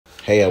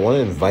Hey, I want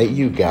to invite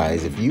you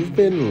guys, if you've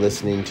been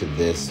listening to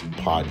this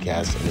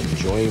podcast and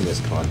enjoying this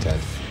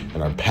content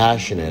and are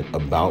passionate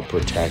about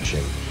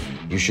protection,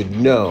 you should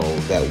know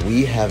that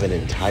we have an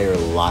entire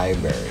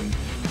library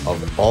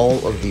of all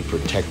of the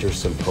Protector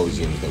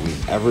Symposiums that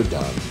we've ever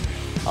done,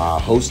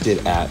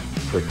 hosted at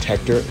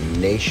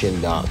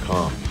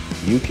protectornation.com.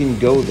 You can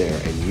go there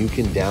and you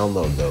can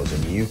download those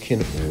and you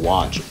can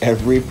watch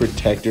every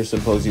Protector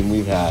Symposium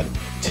we've had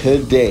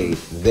to date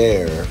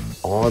there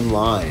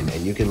online,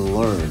 and you can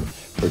learn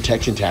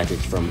protection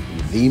tactics from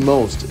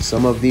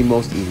some of the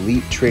most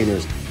elite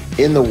trainers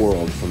in the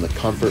world from the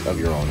comfort of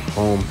your own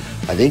home.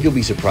 I think you'll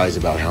be surprised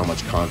about how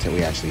much content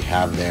we actually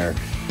have there.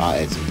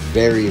 It's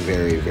very,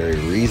 very, very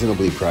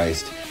reasonably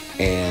priced,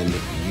 and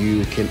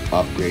you can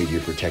upgrade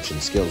your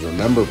protection skills.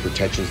 Remember,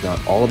 protection is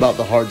not all about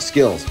the hard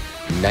skills.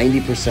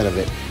 90% of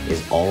it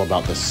is all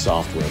about the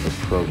software, the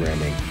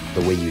programming,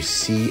 the way you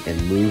see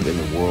and move in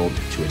the world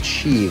to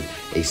achieve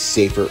a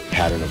safer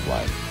pattern of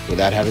life. With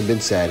that having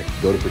been said,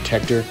 go to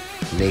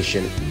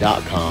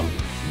protectornation.com,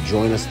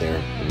 join us there,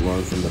 and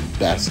learn from the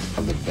best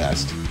of the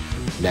best.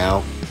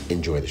 Now,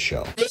 enjoy the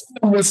show.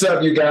 What's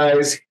up, you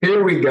guys?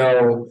 Here we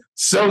go.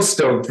 So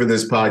stoked for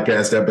this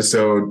podcast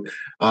episode.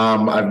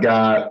 I've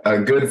got a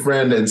good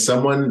friend and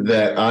someone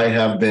that I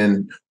have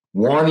been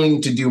wanting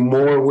to do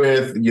more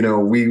with. You know,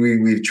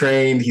 we've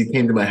trained. He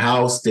came to my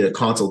house, did a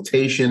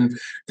consultation,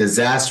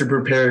 disaster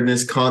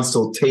preparedness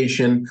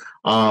consultation.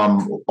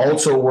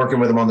 Also working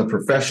with him on the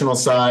professional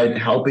side,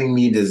 helping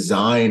me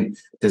design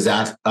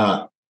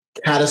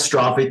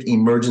catastrophic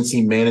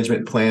emergency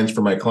management plans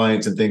for my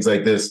clients and things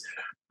like this.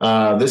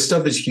 This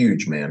stuff is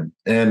huge, man.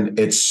 And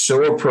it's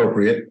so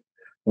appropriate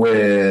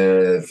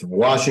with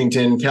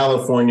Washington,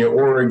 California,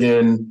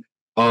 Oregon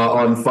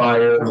on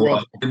fire.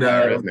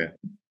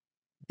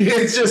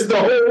 It's just the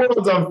whole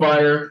world's on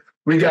fire.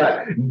 We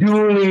got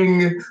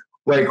dueling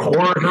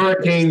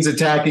hurricanes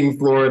attacking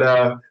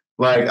Florida.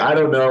 I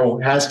don't know,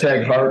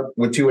 #heart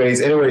with 2 A's.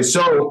 Anyway,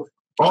 so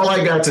all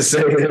I got to say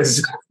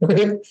is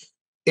it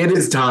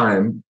is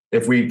time,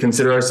 if we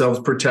consider ourselves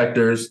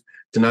protectors,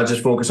 to not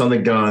just focus on the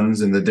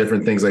guns and the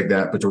different things like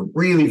that, but to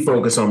really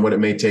focus on what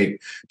it may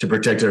take to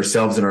protect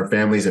ourselves and our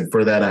families. And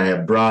for that, I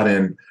have brought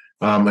in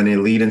an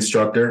elite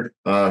instructor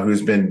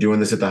who's been doing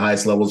this at the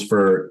highest levels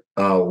for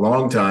a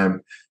long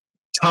time.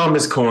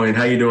 Thomas Coyne,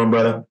 how you doing,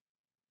 brother?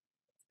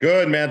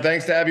 Good, man.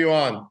 Thanks to have you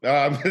on.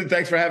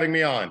 Thanks for having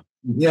me on.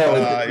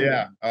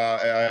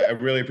 I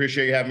really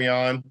appreciate you having me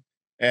on.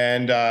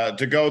 And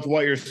to go with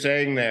what you're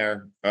saying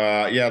there,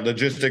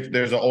 logistics.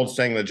 There's an old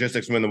saying: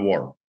 "Logistics win the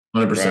war."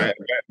 100%. Right?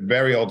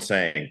 Very old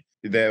saying.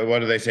 What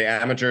do they say?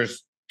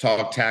 Amateurs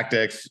talk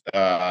tactics,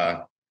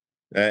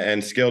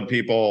 and skilled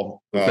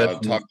people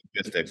talk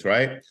logistics,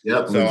 right?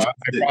 Yep. So I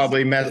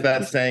probably messed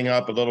that saying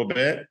up a little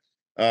bit,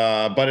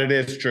 but it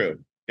is true.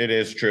 It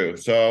is true.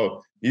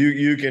 So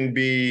you could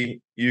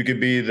be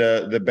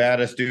the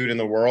baddest dude in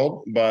the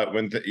world, but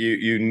when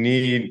you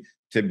need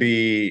to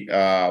be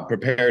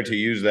prepared to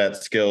use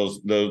those skills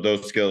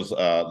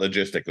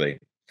logistically.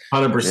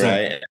 100%.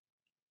 Right?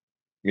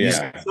 Yeah. You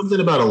said something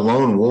about a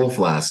lone wolf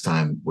last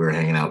time we were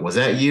hanging out. Was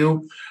that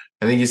you?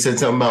 I think you said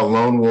something about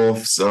lone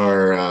wolves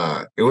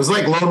it was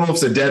like lone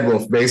wolf's a dead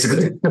wolf,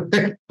 basically.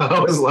 I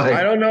was like,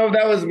 I don't know if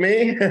that was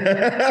me.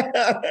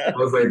 I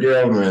was like,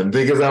 yeah, man,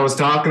 because I was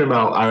talking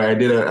about, I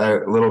did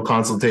a little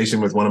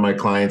consultation with one of my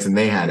clients, and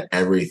they had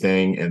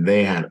everything, and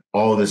they had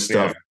all this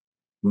stuff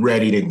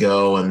ready to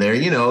go. And they're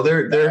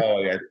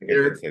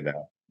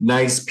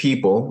nice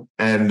people.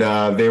 And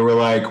they were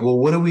like, well,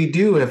 what do we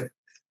do if,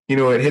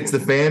 it hits the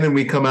fan and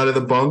we come out of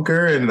the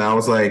bunker? And I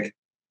was like,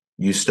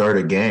 you start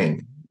a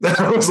gang.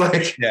 I was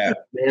like,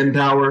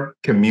 manpower,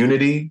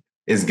 community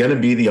is going to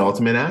be the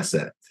ultimate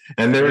asset.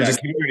 And they were just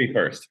community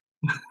first.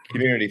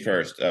 Community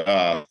first.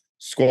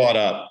 Squad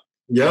up.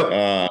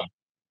 Yep.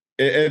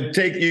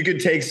 You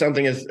could take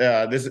something as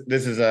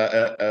this is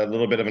a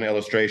little bit of an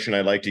illustration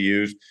I like to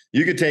use.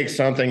 You could take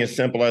something as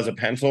simple as a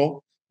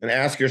pencil and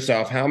ask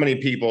yourself, how many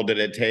people did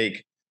it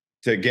take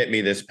to get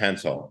me this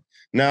pencil?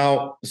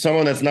 Now,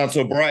 someone that's not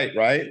so bright,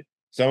 right?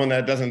 Someone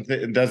that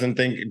doesn't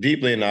think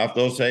deeply enough,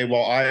 they'll say,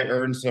 well, I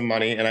earned some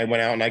money and I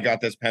went out and I got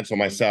this pencil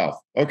myself.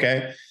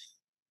 Okay.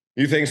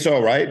 You think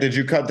so, right? Did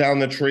you cut down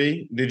the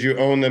tree? Did you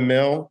own the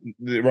mill,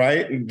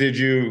 right? Did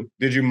you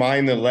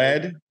mine the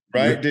lead,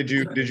 right? Did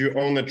you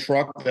own the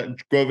truck that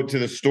drove it to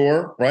the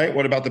store, right?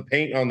 What about the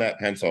paint on that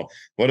pencil?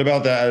 What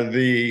about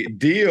the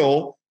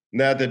deal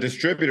that the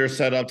distributor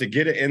set up to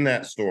get it in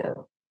that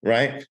store,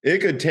 right? It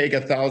could take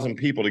 1,000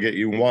 people to get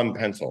you one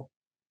pencil,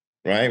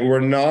 right? We're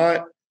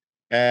not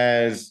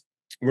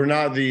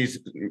these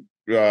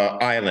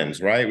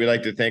islands, right? We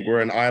like to think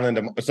we're an island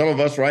of, some of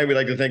us, right? We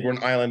like to think we're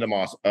an island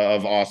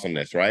of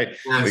awesomeness, right?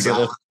 We get a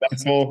little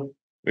special.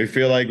 We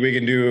feel like we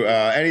can do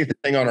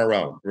anything on our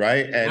own,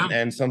 right?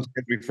 And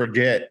sometimes we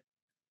forget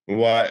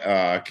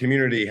what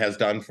community has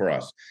done for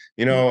us,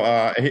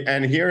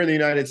 and here in the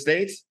United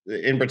States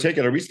in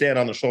particular, we stand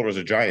on the shoulders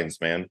of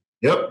giants, man.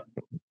 Yep.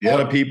 A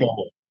lot of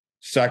people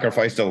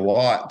sacrificed a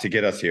lot to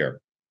get us here.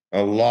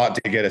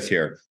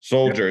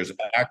 Soldiers,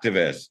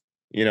 activists,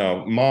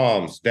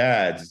 moms,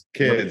 dads,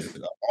 kids,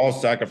 all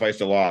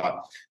sacrificed a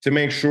lot to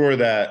make sure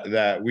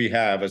that we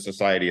have a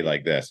society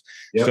like this.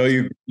 Yep. So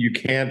you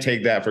can't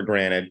take that for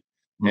granted.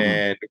 Mm-hmm.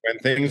 And when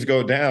things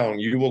go down,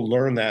 you will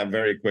learn that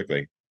very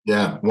quickly.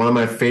 Yeah, one of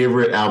my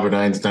favorite Albert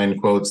Einstein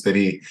quotes that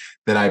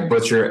I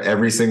butcher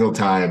every single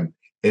time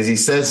is he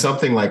says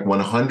something like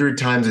 100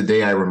 times a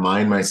day I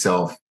remind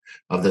myself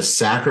of the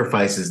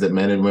sacrifices that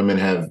men and women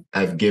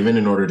have given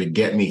in order to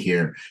get me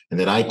here, and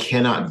that I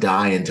cannot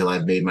die until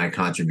I've made my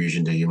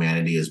contribution to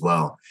humanity as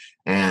well.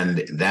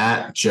 And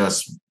that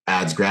just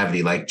adds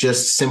gravity. Like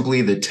just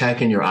simply the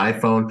tech in your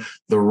iPhone,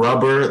 the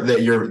rubber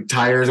that your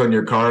tires on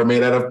your car are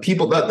made out of.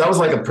 People, that was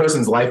like a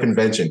person's life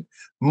invention.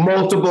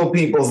 Multiple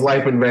people's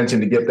life invention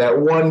to get that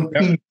one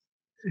piece,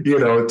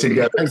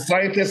 together. And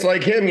scientists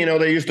like him,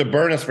 they used to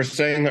burn us for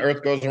saying the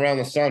Earth goes around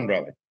the sun,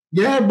 brother.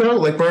 Yeah, bro,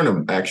 like burn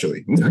them,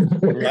 actually.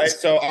 Right.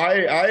 So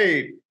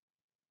I'm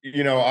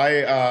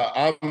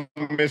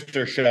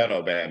Mr.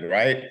 Shadow Band,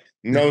 right?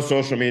 No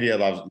social media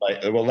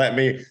will let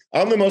me.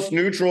 I'm the most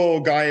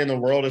neutral guy in the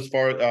world as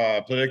far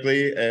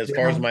politically, as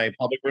far as my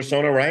public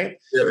persona, right?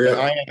 Yeah.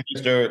 I am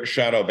Mr.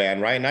 Shadow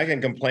Band, right? And I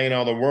can complain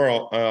all the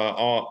world,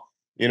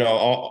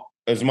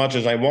 as much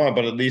as I want,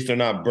 but at least they're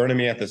not burning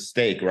me at the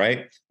stake,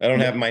 right? I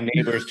don't have my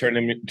neighbors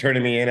turning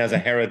me in as a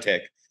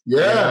heretic,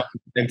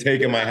 and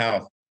taking my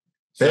house.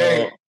 So,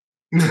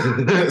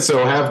 hey.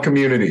 So have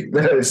community.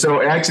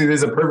 So actually,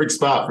 there's a perfect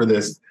spot for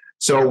this.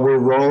 So we're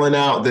rolling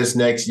out this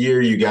next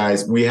year, you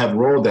guys. We have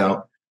rolled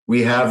out.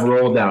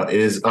 It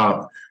is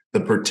up. The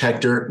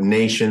Protector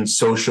Nation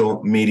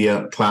social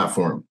media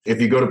platform.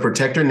 If you go to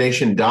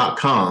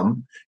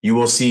protectornation.com, you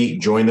will see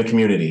join the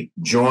community.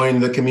 Join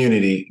the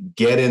community.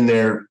 Get in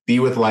there. Be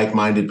with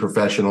like-minded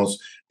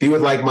professionals. Be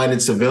with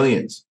like-minded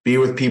civilians. Be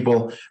with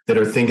people that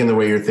are thinking the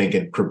way you're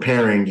thinking,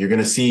 preparing. You're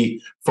going to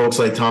see folks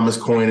like Thomas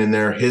Coyne in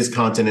there, his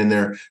content in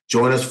there.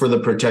 Join us for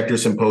the Protector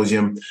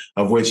Symposium,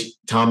 of which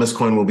Thomas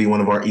Coyne will be one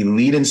of our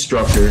elite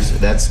instructors.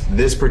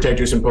 This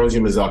Protector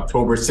Symposium is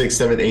October 6th,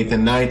 7th, 8th,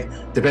 and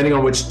 9th. Depending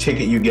on which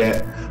ticket you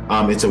get,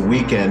 it's a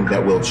weekend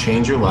that will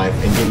change your life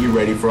and get you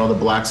ready for all the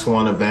Black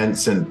Swan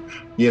events and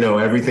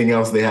everything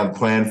else they have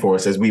planned for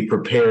us as we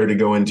prepare to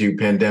go into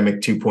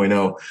pandemic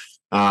 2.0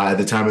 at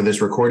the time of this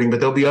recording.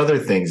 But there'll be other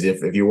things.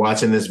 If you're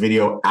watching this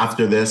video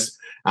after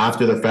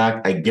the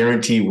fact, I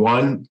guarantee,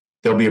 one,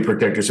 there'll be a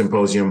Protector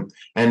Symposium,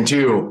 and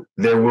two,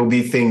 there will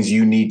be things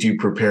you need to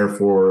prepare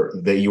for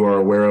that you are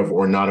aware of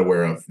or not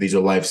aware of. These are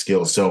life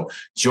skills. So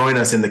join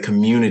us in the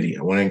community.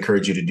 I want to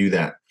encourage you to do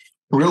that.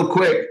 Real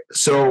quick,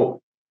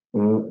 so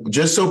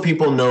just so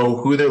people know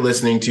who they're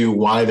listening to,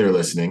 why they're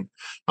listening,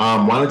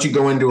 why don't you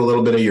go into a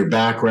little bit of your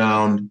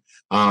background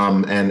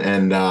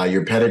and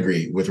your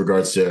pedigree with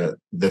regards to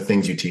the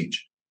things you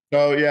teach?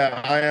 So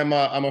yeah, I'm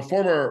a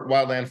former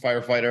wildland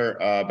firefighter.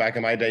 Back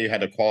in my day, you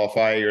had to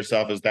qualify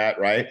yourself as that,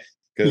 right?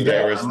 Because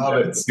there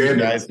was two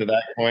guys to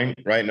that point,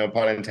 right? No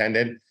pun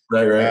intended.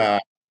 Right.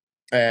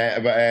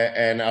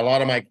 And a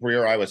lot of my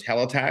career, I was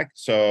HELITACK.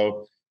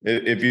 So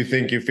if you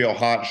think you feel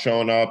hot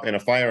showing up in a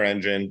fire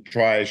engine,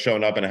 try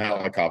showing up in a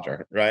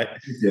helicopter, right?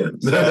 Yeah.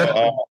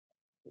 So,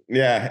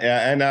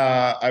 and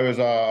I was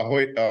a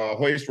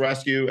Hoist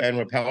Rescue and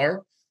Rappeller.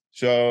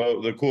 So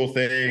the cool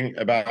thing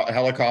about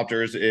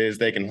helicopters is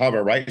they can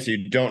hover, right? So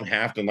you don't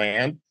have to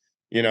land.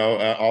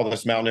 All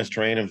this mountainous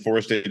terrain and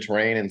forested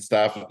terrain and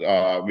stuff.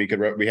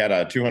 We had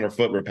a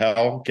 200-foot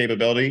rappel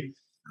capability.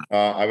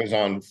 I was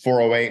on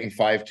 408 and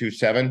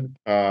 527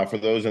 for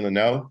those in the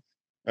know.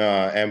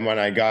 And when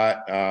I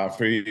got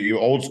for you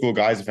old school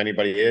guys, if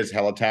anybody is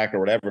HELITACK or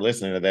whatever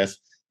listening to this,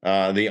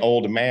 the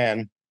old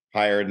man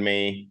hired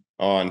me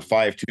on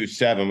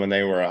 527 when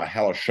they were a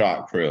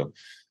HELITACK crew.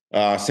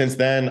 Since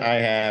then, I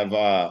have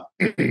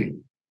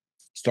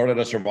started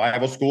a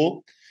survival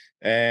school,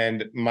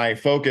 and my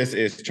focus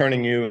is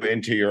turning you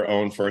into your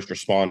own first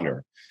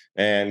responder.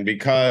 And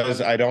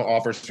because I don't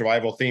offer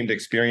survival-themed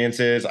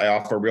experiences, I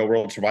offer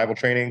real-world survival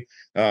training.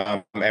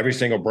 Every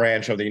single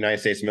branch of the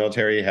United States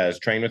military has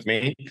trained with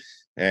me.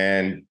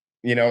 And,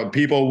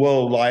 people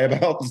will lie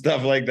about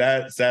stuff like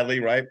that, sadly,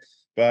 right?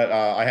 But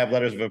I have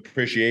letters of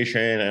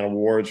appreciation and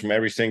awards from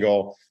every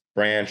single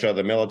branch of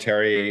the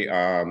military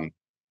on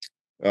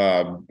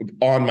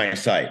my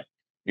site.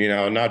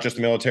 Not just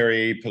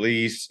military,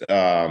 police,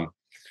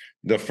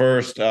 the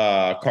first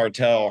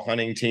cartel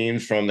hunting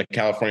teams from the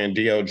California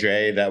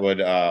DOJ that would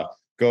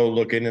go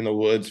looking in the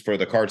woods for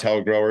the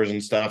cartel growers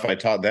and stuff. I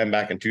taught them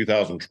back in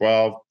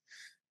 2012.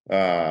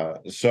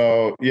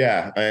 So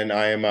yeah, and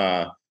I'm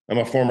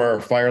a former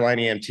fireline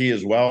EMT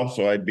as well.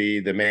 So I'd be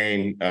the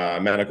main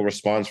medical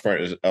response for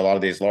a lot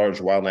of these large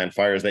wildland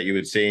fires that you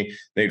would see.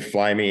 They'd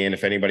fly me in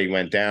if anybody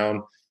went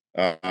down.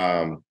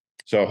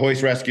 So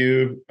Hoist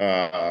Rescue,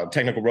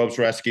 Technical Ropes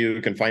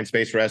Rescue, Confined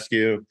Space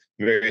Rescue,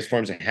 various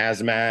forms of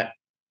HAZMAT,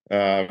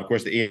 of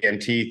course, the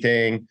EMT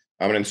thing.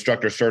 I'm an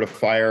instructor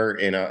certifier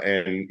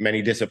in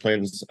many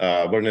disciplines,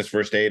 wilderness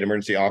first aid,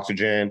 emergency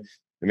oxygen,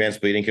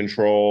 advanced bleeding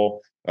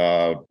control,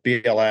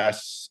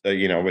 BLS,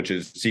 which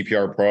is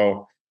CPR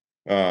Pro,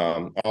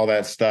 all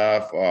that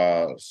stuff,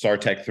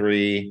 SARTEC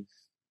 3.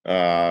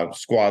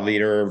 squad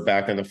leader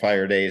back in the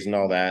fire days and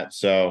all that.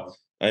 So,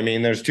 I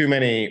mean, there's too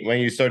many, when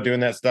you start doing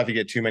that stuff, you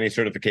get too many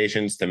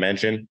certifications to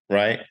mention,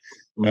 right?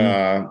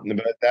 But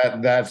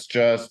that's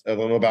just a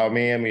little about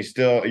me. And we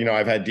still,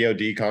 I've had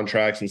DoD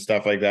contracts and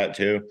stuff like that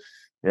too,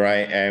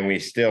 right? And we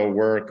still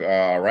work,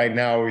 right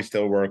now, we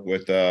still work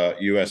with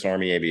U.S.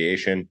 Army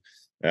Aviation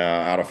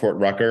out of Fort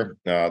Rucker.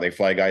 They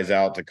fly guys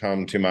out to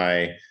come to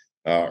my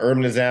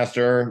urban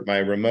disaster, my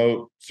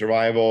remote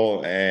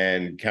survival,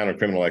 and counter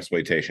criminal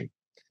exploitation.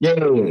 Yeah.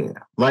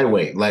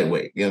 Lightweight.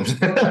 You know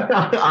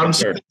what I'm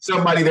sure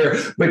somebody there,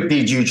 but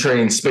did you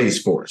train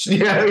Space Force?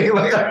 Yeah. I mean,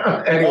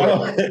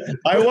 anyway.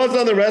 I was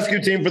on the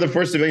rescue team for the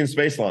first civilian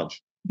space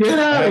launch.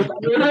 Yeah.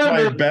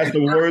 My best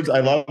awards. I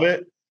love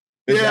it.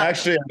 It's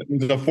actually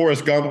the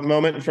Forrest Gump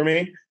moment for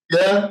me.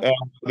 Yeah.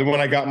 When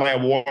I got my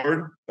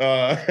award.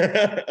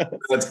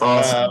 That's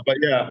awesome. But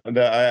yeah,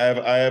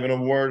 I have an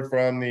award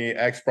from the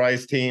X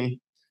Prize team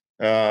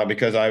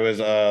because I was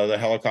the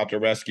helicopter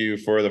rescue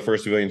for the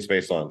first civilian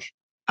space launch.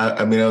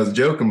 I mean, I was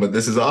joking, but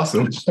this is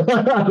awesome.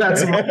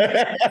 That's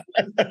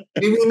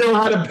we know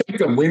how to pick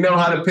them. We know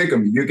how to pick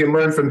them. You can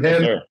learn from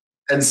him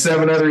and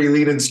 7 other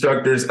elite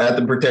instructors at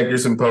the Protector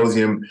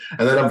Symposium.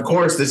 And then, of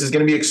course, this is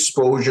going to be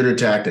exposure to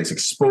tactics,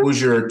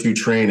 exposure to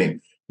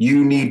training.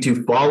 You need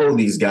to follow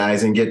these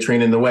guys and get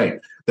trained in the way.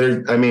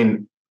 There's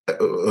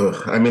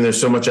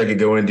so much I could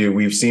go into.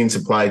 We've seen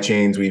supply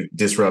chains,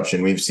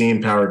 disruption. We've seen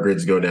power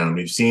grids go down.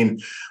 We've seen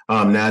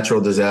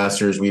natural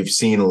disasters. We've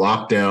seen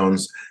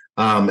lockdowns.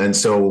 And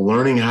so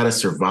learning how to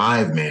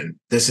survive, man,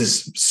 this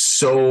is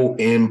so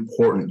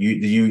important.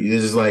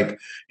 This is like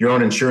your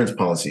own insurance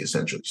policy,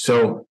 essentially.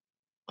 So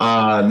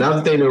now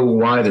that they know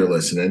why they're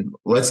listening,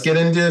 let's get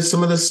into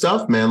some of this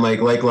stuff, man.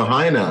 Like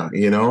Lahaina,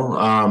 Yeah.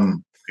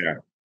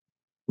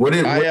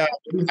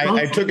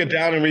 I took it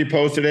down and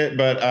reposted it,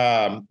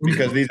 but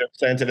because these are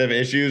sensitive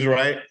issues,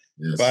 right?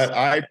 Yes. But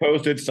I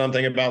posted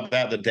something about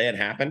that the day it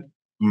happened.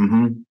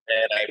 And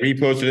I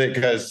reposted it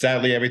because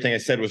sadly everything I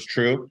said was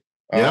true.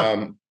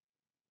 Yeah.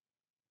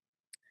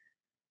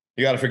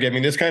 You got to forgive me.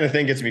 This kind of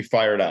thing gets me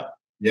fired up.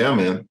 Yeah,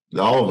 man.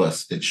 All of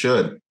us. It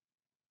should.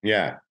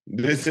 Yeah.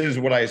 This is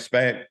what I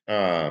spent,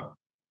 and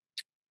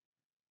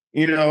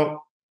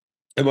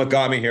what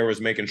got me here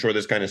was making sure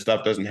this kind of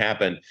stuff doesn't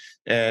happen.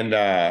 And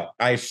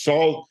I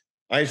saw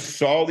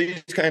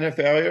these kind of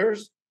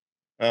failures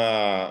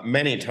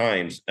many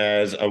times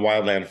as a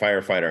wildland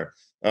firefighter.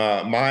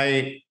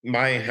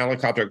 My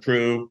helicopter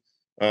crew.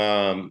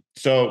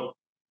 So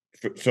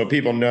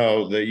people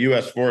know the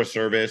U.S. Forest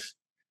Service.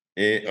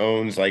 It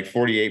owns like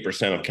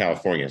 48% of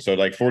California. So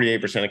like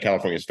 48% of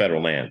California is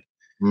federal land.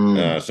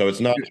 So it's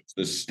not just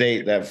the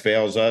state that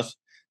fails us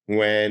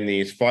when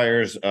these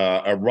fires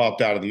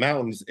erupt out of the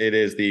mountains. It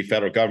is the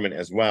federal government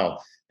as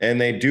well.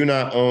 And they do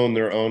not own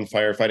their own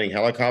firefighting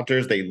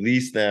helicopters. They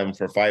lease them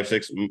for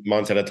 5-6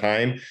 months at a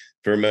time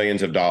for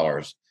millions of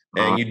dollars.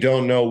 And you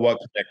don't know what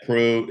kind of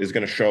crew is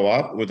going to show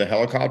up with a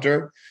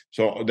helicopter.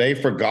 So they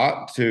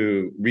forgot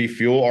to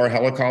refuel our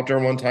helicopter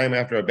one time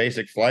after a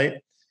basic flight.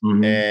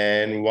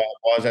 And what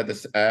was at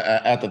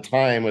the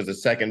time was the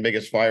second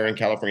biggest fire in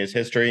California's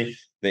history.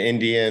 The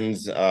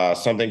Indians,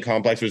 something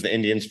complex was the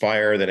Indians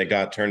fire. Then it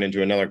got turned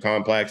into another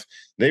complex.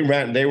 They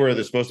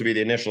were supposed to be the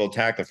initial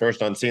attack, the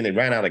first on scene. They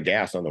ran out of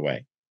gas on the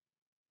way.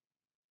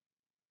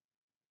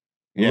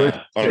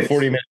 Yeah, on a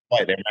 40-minute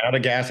flight, they ran out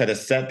of gas. Had to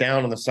set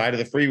down on the side of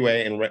the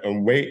freeway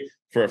and wait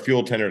for a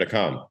fuel tender to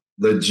come.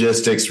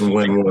 Logistics from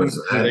when was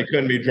they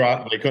couldn't be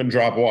dropped. They couldn't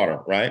drop water,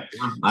 right?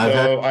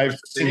 I've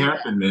seen it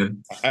happen,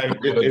 man.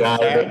 It's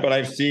sad, but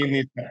I've seen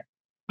these.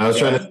 I was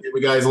trying to save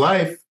a guy's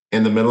life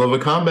in the middle of a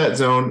combat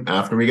zone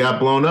after we got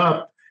blown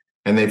up,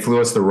 and they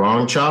flew us the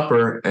wrong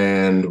chopper,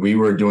 and we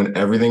were doing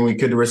everything we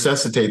could to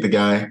resuscitate the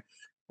guy.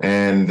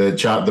 And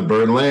the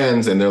bird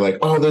lands, and they're like,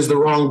 "Oh, there's the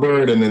wrong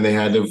bird," and then they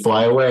had to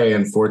fly away.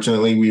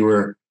 Unfortunately, we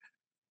were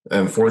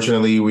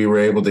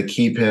able to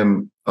keep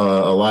him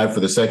alive for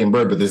the second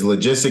bird, but these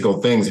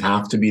logistical things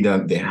have to be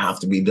done. They have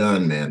to be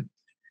done, man.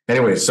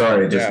 Anyway,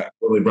 sorry, it just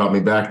really brought me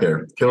back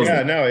there. Kills me.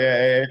 And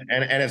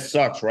it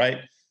sucks, right?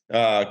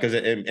 Because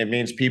it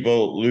means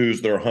people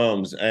lose their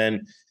homes.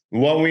 And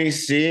what we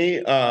see,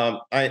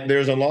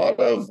 there's a lot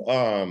of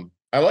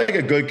I like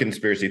a good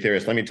conspiracy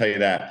theorist. Let me tell you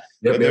that.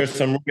 But there's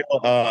some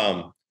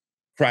real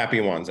crappy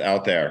ones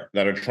out there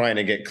that are trying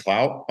to get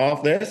clout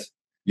off this.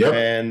 Yep.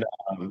 And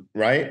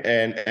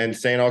and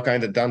saying all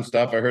kinds of dumb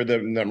stuff. I heard the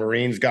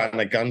Marines got in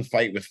a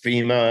gunfight with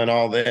FEMA and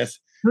all this,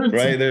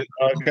 right? There's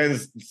all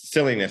kinds of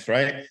silliness,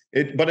 right?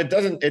 But it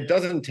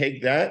doesn't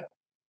take that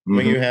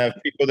when you have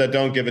people that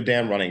don't give a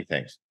damn running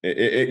things.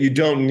 You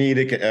don't need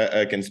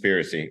a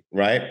conspiracy,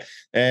 right?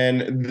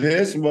 And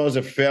this was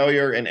a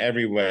failure in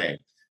every way.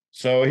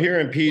 So here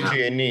in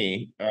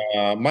PG&E,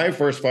 my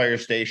first fire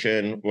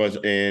station was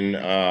in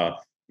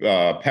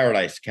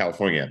Paradise,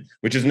 California,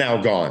 which is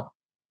now gone.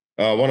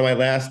 One of my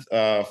last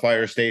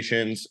fire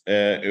stations,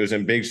 it was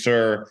in Big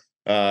Sur,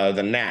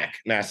 the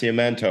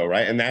Nacimiento,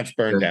 right? And that's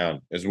burned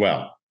down as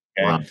well.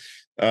 Okay? Wow.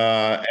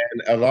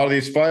 And a lot of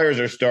these fires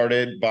are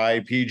started by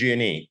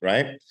PG&E,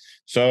 right?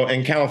 So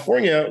in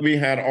California, we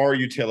had our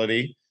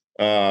utility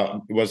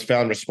was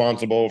found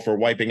responsible for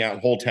wiping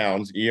out whole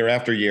towns year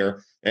after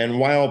year. And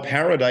while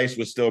Paradise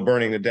was still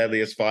burning, the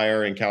deadliest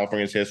fire in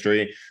California's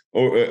history,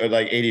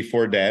 like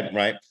 84 dead,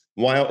 right?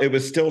 While it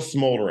was still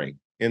smoldering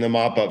in the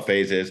mop-up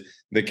phases,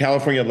 the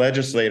California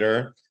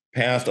legislator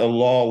passed a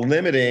law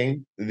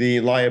limiting the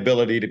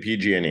liability to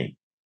PG&E.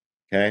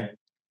 Okay,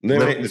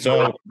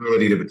 so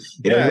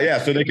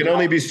so they can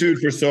only be sued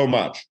for so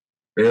much.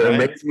 It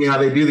amazes me how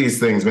they do these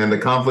things, man. The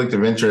conflict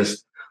of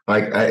interest,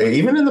 like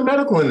even in the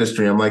medical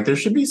industry, I'm like, there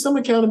should be some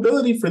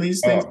accountability for these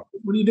things.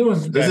 What are you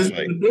doing? This isn't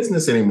a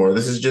business anymore.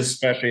 This is just,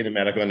 especially in the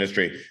medical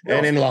industry.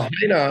 And in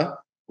Lahaina,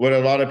 what a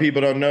lot of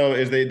people don't know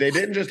is they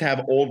didn't just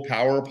have old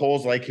power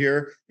poles like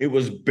here. It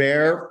was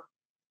bare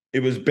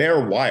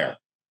wire.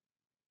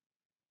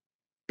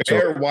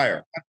 Bare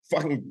wire,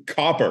 fucking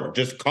copper,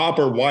 just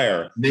copper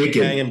wire,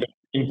 naked, hanging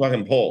between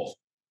fucking poles.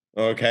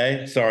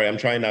 Okay, sorry, I'm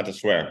trying not to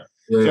swear.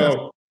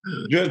 So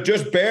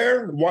just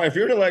bare wire. If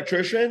you're an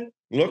electrician,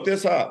 look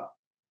this up.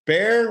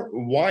 Bare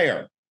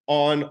wire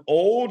on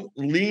old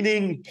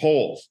leaning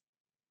poles.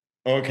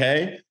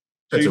 Okay,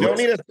 so you don't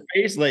need a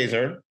space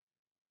laser.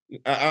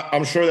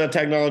 I'm sure that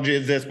technology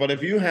exists, but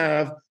if you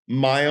have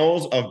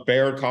miles of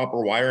bare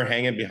copper wire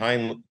hanging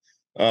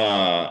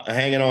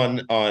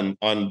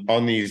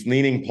on these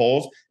leaning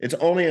poles, it's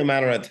only a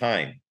matter of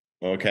time.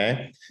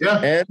 Okay.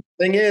 Yeah. And the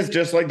thing is,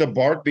 just like the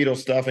bark beetle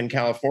stuff in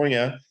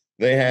California,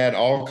 they had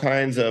all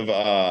kinds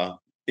of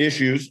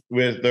issues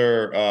with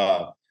their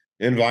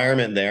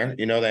environment there.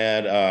 You know, they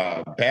had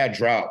bad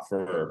drought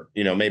for,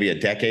 maybe a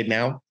decade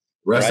now.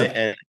 Right.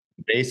 And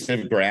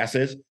invasive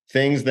grasses,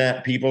 things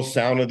that people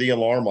sounded the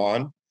alarm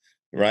on.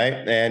 Right.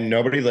 And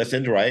nobody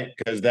listened. Right.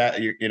 Because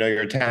that,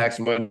 your tax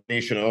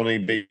money should only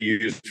be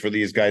used for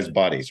these guys'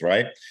 bodies.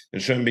 Right.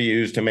 It shouldn't be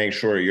used to make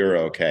sure you're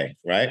okay.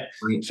 Right.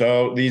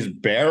 So these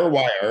bare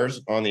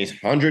wires on these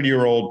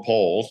 100-year-old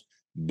poles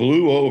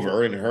blew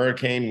over in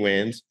hurricane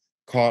winds,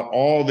 caught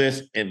all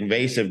this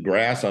invasive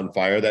grass on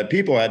fire that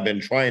people had been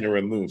trying to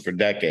remove for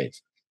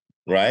decades.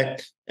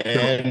 Right.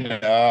 And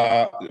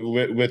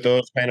with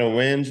those kind of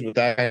winds, with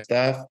that kind of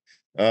stuff,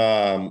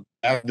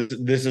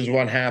 this is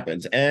what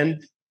happens.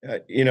 And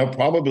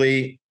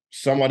probably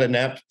somewhat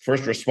inept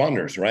first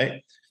responders,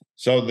 right?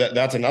 So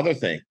that's another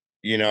thing.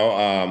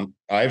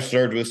 I've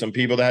served with some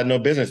people that had no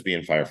business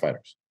being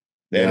firefighters.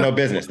 They had no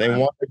business. They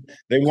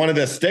wanted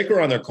a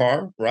sticker on their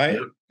car, right?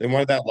 Yeah. They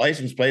wanted that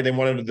license plate. They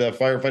wanted the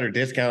firefighter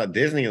discount at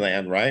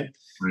Disneyland, right?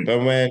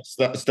 But when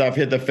stuff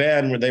hit the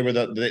fan, they were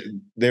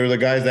the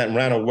guys that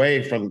ran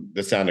away from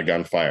the sound of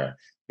gunfire.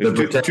 There's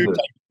two types of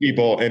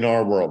people in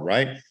our world,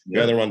 right? Yeah.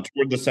 You either run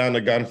toward the sound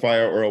of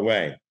gunfire or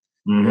away,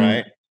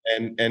 right?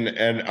 And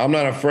I'm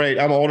not afraid.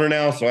 I'm older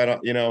now, so I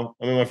don't,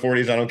 I'm in my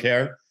 40s. I don't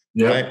care.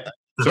 Yeah. Right?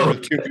 So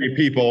with too many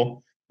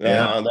people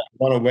that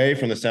run away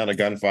from the sound of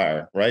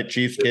gunfire, right?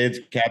 Chiefs' kids,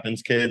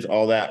 captains' kids,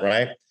 all that,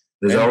 right?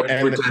 There's always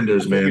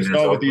pretenders, man. We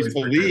saw with these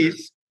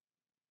police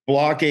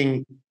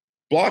blocking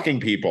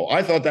people.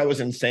 I thought that was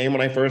insane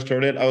when I first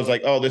heard it. I was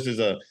like, oh, this is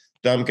a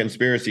dumb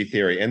conspiracy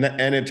theory. And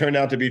it turned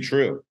out to be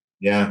true.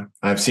 Yeah.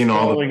 I've seen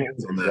all the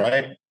videos on that.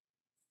 Right?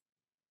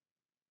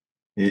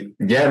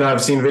 Yeah, no,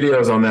 I've seen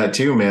videos on that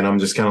too, man. I'm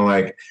just kind of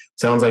like,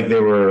 sounds like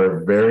they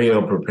were very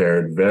ill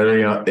prepared,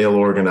 very ill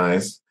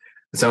organized.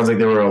 It sounds like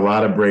there were a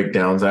lot of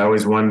breakdowns. I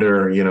always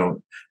wonder,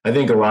 I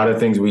think a lot of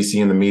things we see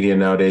in the media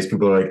nowadays,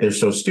 people are like, they're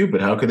so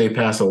stupid. How could they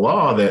pass a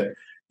law that,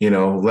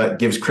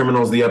 gives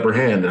criminals the upper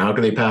hand? And how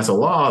could they pass a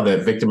law that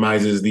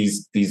victimizes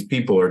these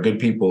people or good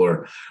people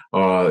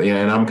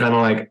and I'm kind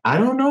of like, I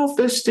don't know if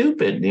they're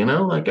stupid,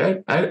 like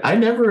I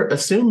never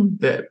assume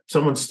that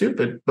someone's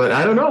stupid, but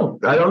I don't know.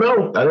 I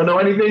don't know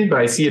anything, but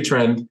I see a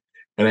trend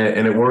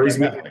and it worries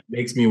me. It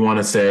makes me want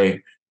to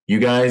say, you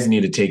guys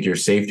need to take your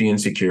safety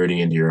and security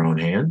into your own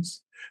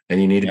hands.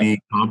 And you need to be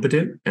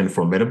competent and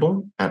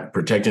formidable at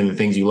protecting the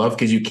things you love,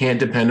 because you can't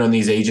depend on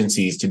these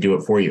agencies to do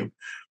it for you.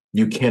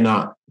 You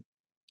cannot.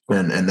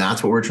 And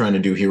that's what we're trying to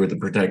do here with the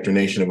Protector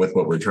Nation and with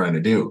what we're trying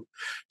to do.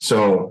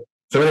 So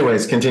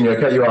anyways, continue. I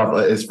cut you off.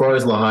 As far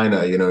as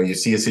Lahaina, you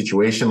see a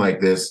situation like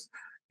this,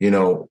 I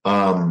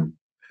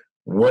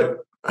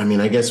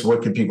guess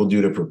what could people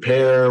do to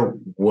prepare?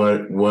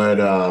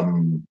 What are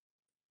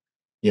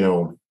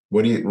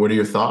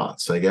your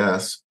thoughts, I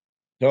guess?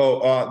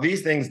 So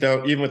these things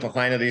don't, even with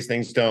Lahaina, these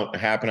things don't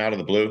happen out of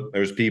the blue.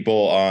 There's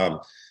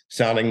people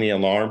sounding the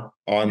alarm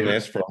on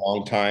this for a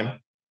long time.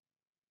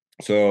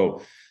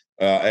 So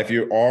if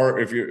you were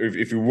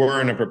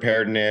in a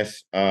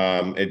preparedness,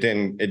 it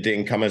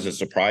didn't come as a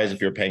surprise if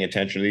you're paying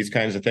attention to these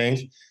kinds of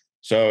things.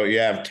 So you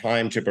have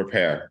time to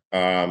prepare.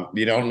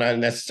 You don't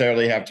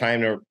necessarily have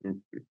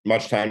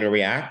much time to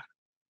react,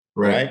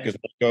 right? Because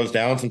when it goes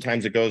down,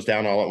 sometimes it goes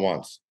down all at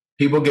once.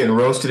 People getting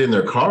roasted in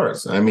their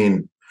cars. I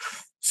mean,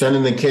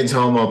 sending the kids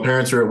home while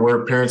parents are at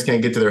work, parents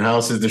can't get to their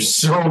houses. There's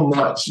so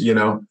much,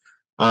 I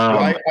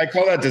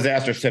call that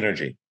disaster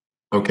synergy.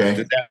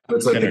 Okay.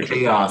 It's like the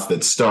chaos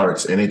that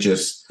starts and it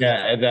just.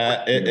 Yeah,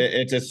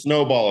 it's a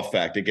snowball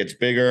effect. It gets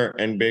bigger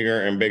and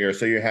bigger and bigger.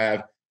 So you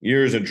have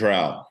years of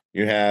drought,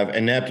 You have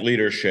inept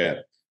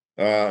leadership.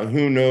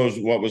 Who knows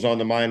what was on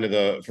the mind of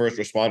the first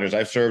responders?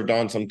 I've served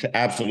on some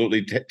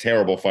absolutely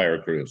terrible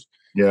fire crews.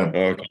 Yeah.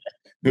 Okay.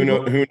 Who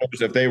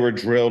knows if they were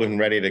drilled and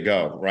ready to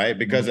go, right?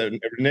 Because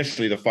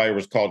initially the fire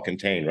was called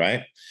contained,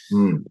 right?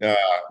 Mm.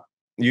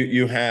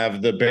 You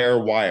have the bare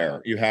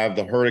wire, you have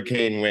the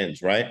hurricane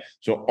winds, right?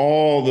 So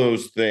all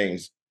those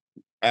things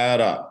add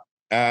up,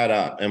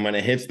 and when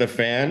it hits the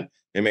fan,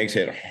 it makes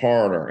it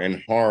harder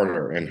and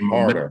harder and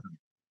harder.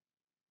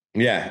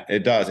 Yeah,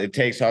 it does. It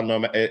takes on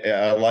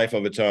a life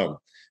of its own.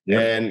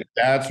 Yep. And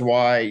that's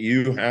why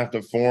you have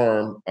to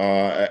form.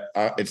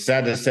 It's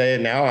sad to say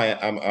it now.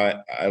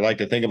 I like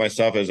to think of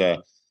myself as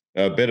a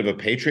bit of a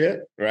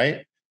patriot,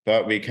 right?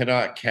 But we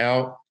cannot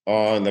count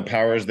on the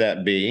powers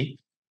that be,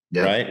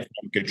 right?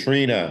 From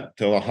Katrina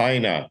to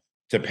Lahaina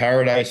to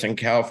Paradise in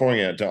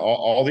California to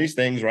all these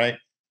things, right?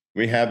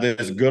 We have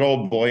this good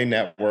old boy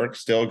network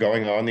still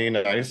going on in the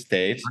United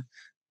States,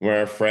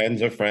 where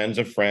friends of friends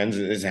of friends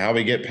is how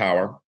we get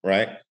power,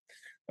 right?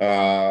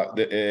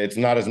 It's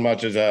not as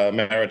much as a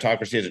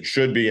meritocracy as it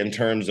should be in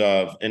terms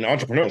of in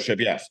entrepreneurship,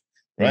 yes,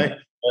 right?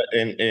 But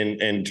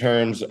in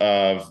terms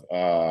of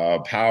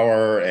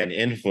power and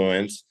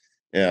influence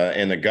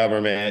in the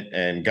government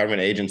and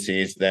government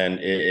agencies, then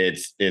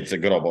it's a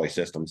good old boy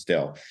system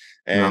still.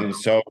 And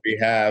so we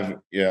have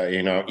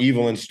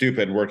evil and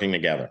stupid working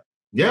together.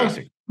 Yeah.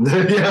 Basically.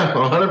 Yeah,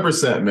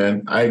 100%,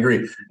 man. I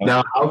agree.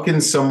 Now, how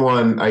can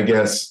someone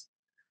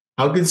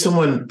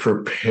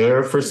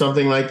prepare for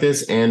something like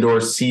this and or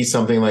see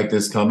something like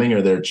this coming?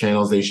 Are there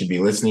channels they should be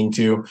listening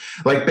to?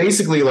 Like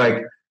basically,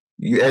 like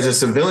as a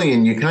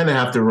civilian, you kind of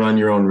have to run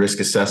your own risk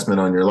assessment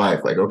on your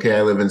life. Like, okay,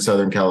 I live in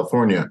Southern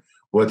California.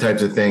 What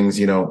types of things,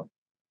 am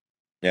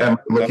I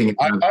looking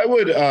at? I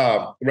would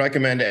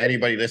recommend to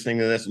anybody listening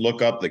to this,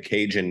 look up the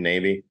Cajun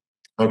Navy.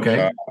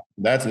 Okay.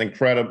 That's an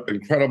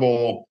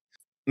incredible,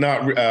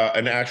 not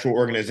an actual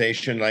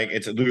organization, like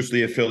it's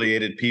loosely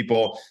affiliated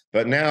people,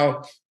 but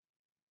now,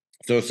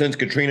 so since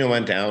Katrina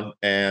went down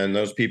and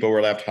those people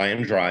were left high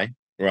and dry,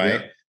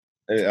 right?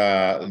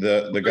 Yeah.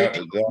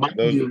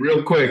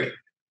 Real quick,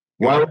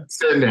 why would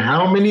send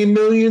how many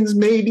millions,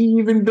 maybe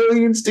even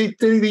billions to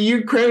the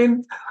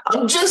Ukraine?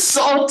 I'm just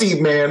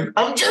salty, man.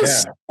 I'm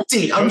just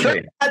salty. I'm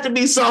trying not to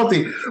be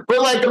salty.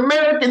 But like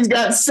Americans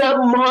got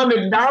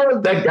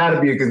 $700. That gotta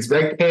be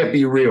that can't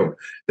be real.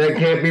 That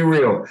can't be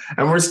real.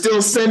 And we're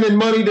still sending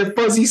money to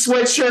fuzzy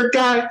sweatshirt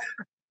guy.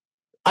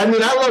 I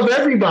mean, I love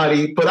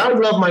everybody, but I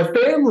love my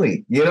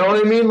family. You know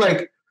what I mean?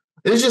 Like,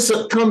 there's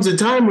just comes a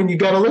time when you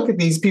got to look at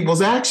these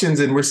people's actions,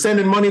 and we're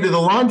sending money to the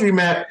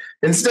laundromat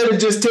instead of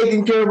just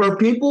taking care of our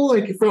people.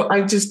 Like,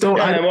 I just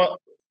don't.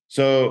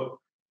 So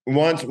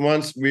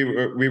once we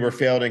were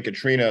failed in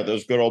Katrina,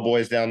 those good old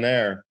boys down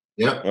there.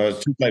 Yeah, there's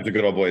two types of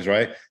good old boys,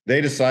 right?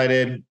 They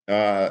decided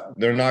they're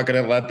not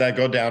going to let that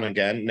go down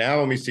again.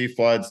 Now, when we see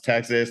floods,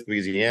 Texas,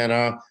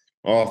 Louisiana,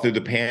 all through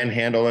the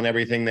Panhandle and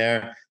everything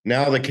there.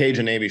 Now the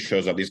Cajun Navy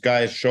shows up. These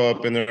guys show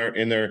up in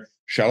their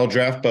shallow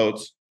draft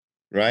boats,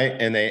 right?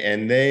 And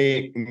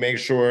they make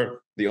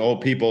sure the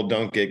old people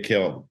don't get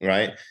killed,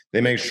 right?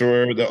 They make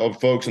sure the old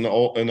folks in the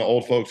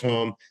old folks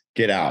home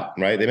get out,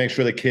 right? They make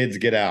sure the kids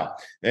get out.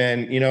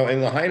 And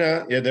in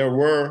Lahaina, there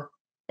were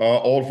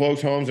old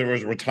folks homes. There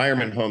was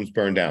retirement homes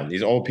burned down.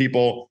 These old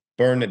people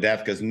burned to death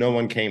because no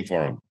one came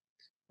for them.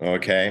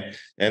 Okay.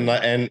 And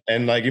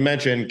like you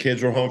mentioned,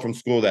 kids were home from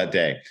school that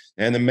day,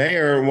 and the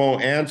mayor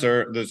won't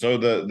answer. So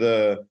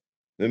the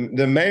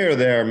mayor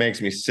there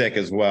makes me sick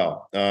as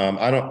well.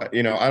 I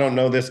don't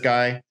know this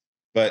guy,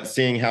 but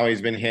seeing how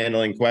he's been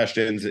handling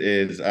questions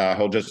is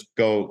he'll just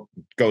go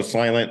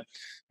silent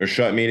or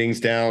shut meetings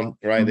down.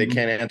 Right. Mm-hmm. They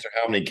can't answer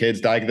how many kids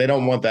died. They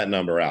don't want that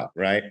number out.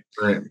 Right.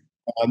 Right.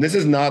 This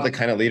is not the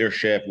kind of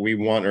leadership we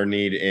want or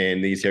need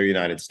in these here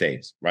United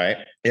States, right?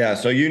 Yeah.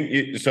 So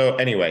so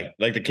anyway,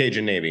 like the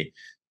Cajun Navy,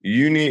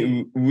 you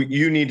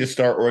need to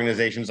start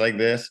organizations like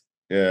this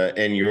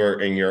in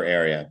your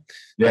area.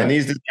 Yeah. And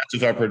these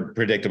disasters are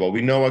predictable.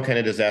 We know what kind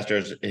of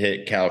disasters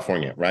hit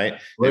California, right?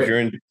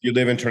 If you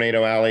live in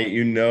Tornado Alley,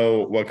 you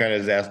know what kind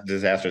of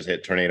disasters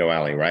hit Tornado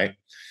Alley, right?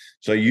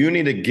 So you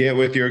need to get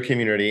with your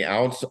community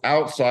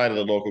outside of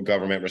the local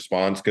government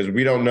response, because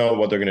we don't know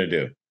what they're going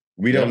to do.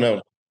 We don't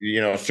know.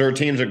 CERT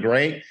teams are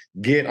great.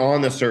 Get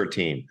on the CERT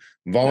team.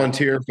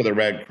 Volunteer for the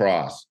Red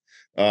Cross.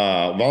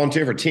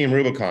 Volunteer for Team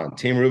Rubicon.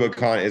 Team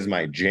Rubicon is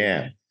my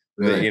jam.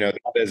 Really? That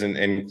is an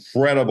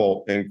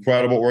incredible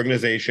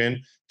organization.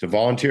 It's a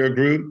volunteer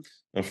group,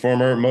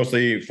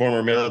 mostly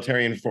former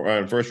military and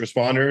first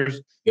responders.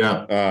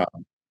 Yeah.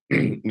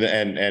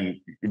 And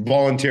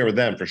volunteer with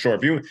them for sure.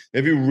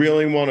 If you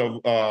really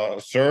want to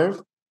serve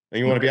and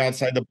you want to be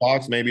outside the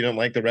box, maybe you don't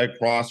like the Red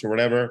Cross or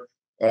whatever.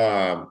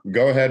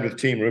 Go ahead with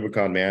Team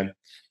Rubicon, man.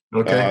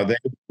 Okay.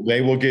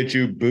 They will get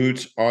you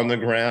boots on the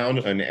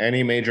ground on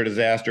any major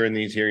disaster in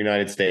these here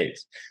United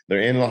States.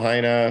 They're in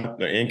Lahaina,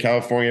 they're in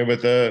California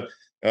with the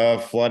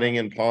flooding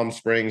in Palm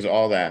Springs,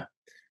 all that.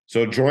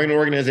 So join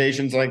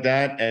organizations like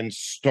that and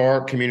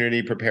start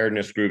community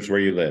preparedness groups where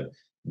you live.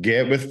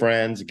 Get with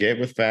friends, get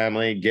with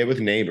family, get with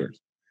neighbors.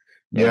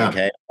 Yeah.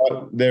 Okay.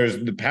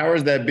 there's the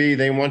powers that be.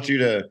 They want you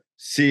to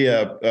see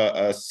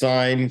a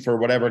sign for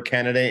whatever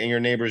candidate in your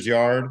neighbor's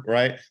yard,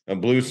 right? A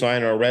blue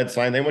sign or a red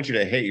sign. They want you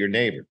to hate your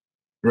neighbor.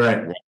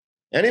 Right.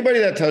 Anybody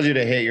that tells you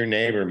to hate your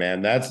neighbor,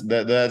 man,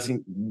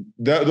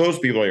 those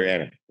people are your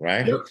enemy,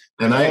 right? Yep.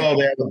 And they have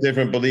a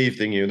different belief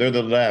than you. They're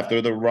the left,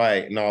 they're the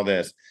right, and all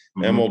this,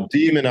 and we'll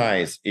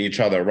demonize each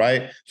other,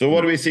 right? So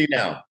what do we see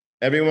now?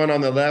 Everyone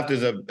on the left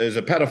is a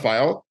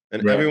pedophile,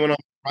 and everyone on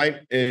the right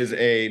is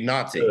a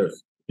Nazi.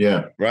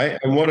 Yeah. Right.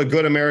 And what do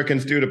good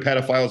Americans do to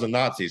pedophiles and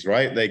Nazis?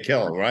 Right. They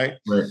kill them. Right.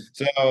 Right.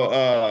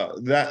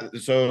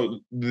 So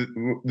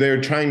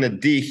they're trying to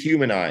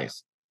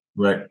dehumanize.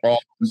 Right.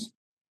 All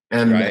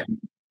and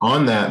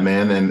on that,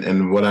 man,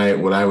 and what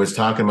I was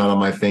talking about on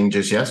my thing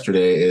just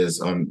yesterday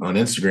is on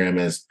Instagram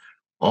is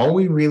all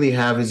we really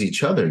have is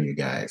each other, you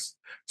guys.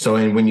 So,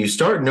 and when you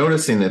start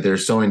noticing that they're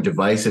showing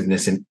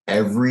divisiveness in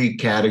every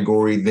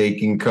category they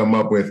can come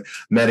up with,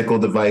 medical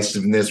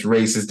divisiveness,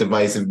 racist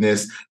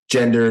divisiveness,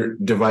 gender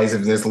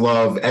divisiveness,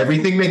 love,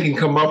 everything they can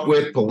come up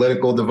with,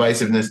 political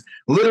divisiveness,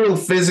 literal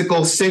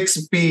physical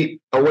 6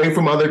 feet away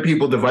from other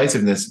people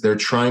divisiveness, they're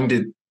trying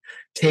to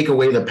take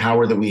away the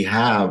power that we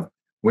have,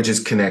 which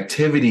is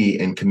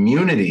connectivity and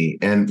community,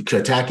 and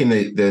attacking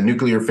the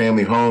nuclear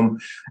family home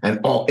and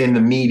all in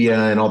the media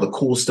and all the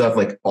cool stuff,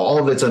 like all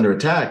of it's under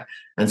attack.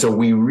 And so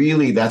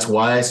that's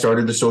why I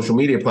started the social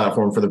media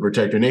platform for the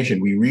Protector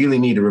Nation. We really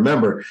need to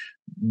remember,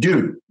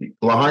 dude,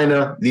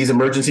 Lahaina, these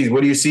emergencies,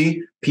 what do you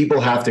see? People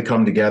have to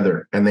come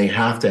together and they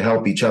have to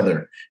help each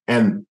other.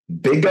 And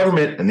big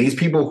government and these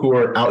people who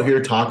are out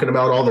here talking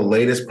about all the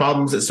latest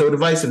problems that sow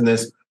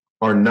divisiveness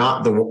they're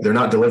not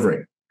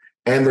delivering.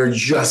 And they're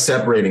just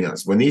separating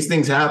us. When these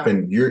things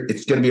happen,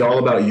 it's going to be all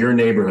about your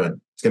neighborhood.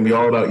 It's going to be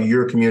all about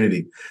your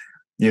community,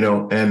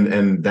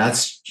 and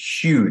that's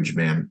huge,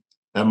 man.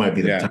 That might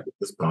be the title of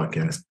this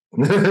podcast.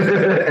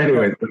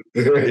 Anyway.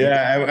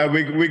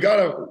 We got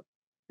to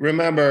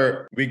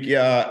remember, we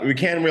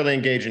can't really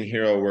engage in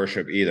hero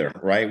worship either,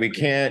 right? We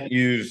can't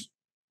use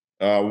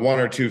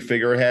one or two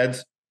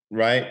figureheads,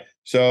 right?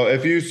 So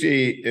if you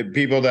see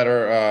people that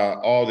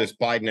are all this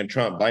Biden and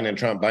Trump,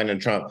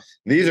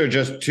 these are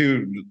just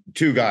two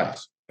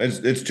guys.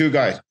 It's two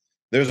guys.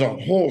 There's a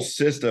whole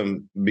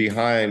system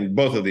behind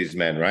both of these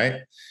men,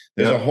 right?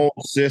 There's a whole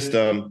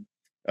system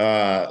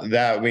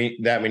that we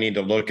need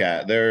to look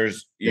at.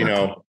 There's,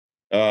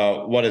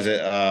 what is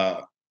it?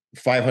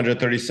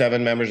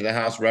 537 members of the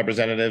House of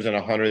Representatives and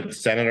 100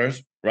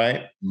 senators,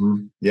 right?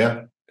 Mm-hmm.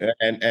 Yeah.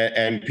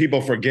 And people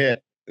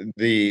forget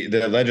the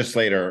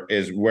legislator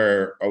is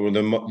where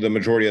the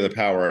majority of the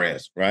power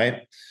is,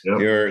 right? Yep.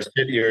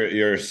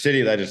 Your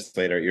city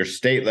legislator, your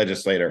state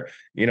legislator.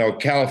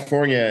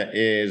 California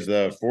is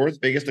the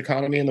 4th biggest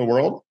economy in the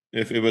world.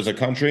 If it was a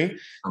country,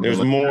 there's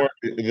more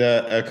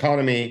the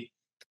economy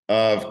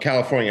of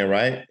California,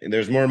 right?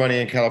 There's more money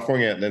in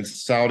California than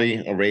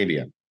Saudi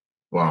Arabia.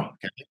 Wow.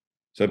 Okay.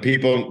 So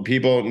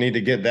people need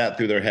to get that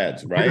through their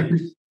heads, right?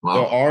 Wow.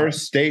 So our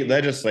state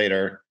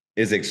legislator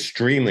is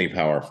extremely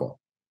powerful.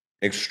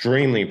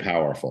 Extremely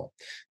powerful.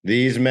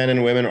 These men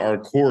and women are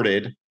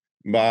courted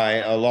by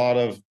a lot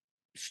of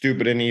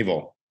stupid and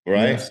evil,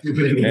 right?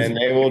 And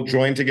they will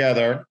join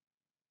together.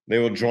 They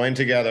will join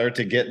together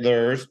to get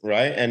theirs,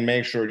 right? And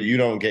make sure you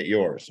don't get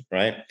yours,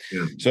 right?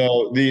 Yeah.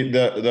 So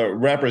the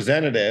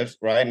representatives,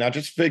 right? Not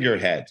just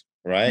figureheads,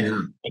 right?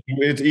 Yeah.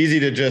 It's easy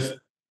to just,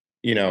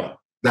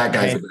 that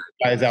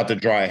guy's out to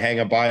dry, hang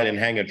a Biden,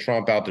 hang a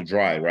Trump out to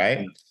dry,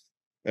 right?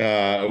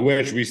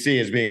 Which we see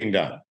is being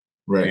done,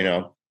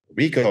 right?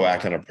 RICO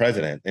Act on a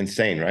president,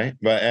 insane, right?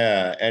 But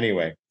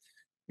anyway,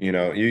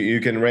 you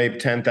can rape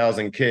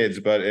 10,000 kids,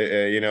 but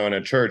in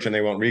a church, and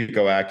they won't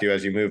RICO Act you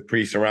as you move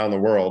priests around the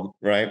world,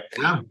 right?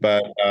 Yeah.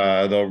 But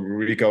they'll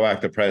RICO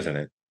Act the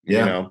president.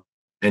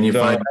 And you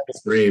find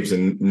graves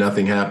and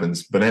nothing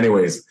happens. But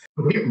anyways,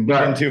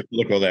 I'm too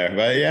political there,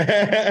 but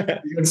yeah.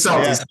 You show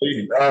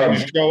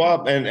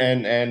up and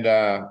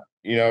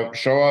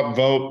show up,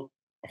 vote,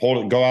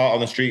 go out on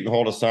the street and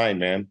hold a sign,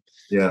 man.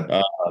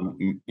 Yeah.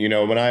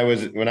 When I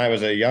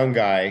was a young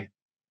guy,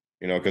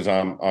 because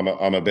I'm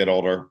a bit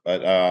older,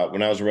 but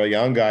when I was a real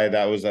young guy,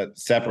 that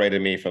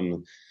separated me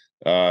from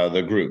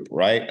the group,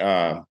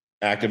 right?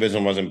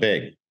 Activism wasn't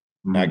big.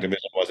 Mm-hmm.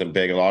 Activism wasn't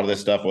big. A lot of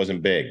this stuff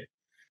wasn't big,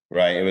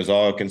 right? It was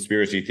all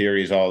conspiracy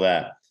theories, all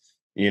that.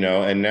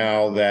 And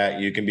now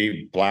that you can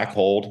be black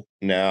holed,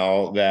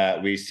 now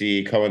that we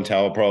see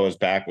COINTELPRO is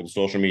back with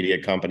social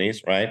media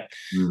companies, right?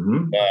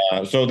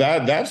 Mm-hmm. So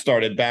that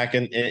started back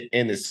in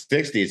the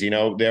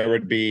 60s. There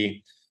would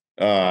be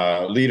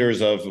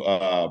leaders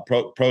of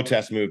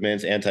protest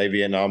movements,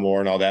 anti-Vietnam War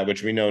and all that,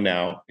 which we know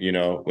now,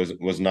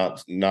 was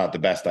not the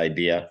best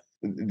idea.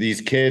 These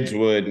kids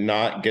would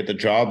not get the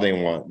job they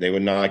want. They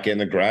would not get in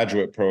the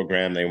graduate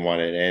program they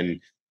wanted.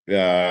 And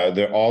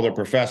all their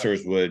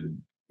professors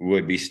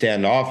would be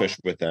standoffish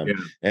with them,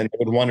 and they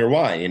would wonder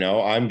why.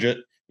 I'm just,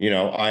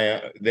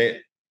 they're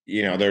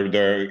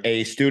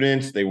A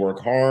students. They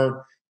work hard.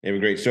 They have a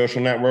great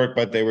social network,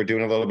 but they were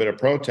doing a little bit of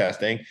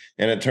protesting.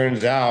 And it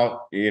turns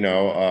out,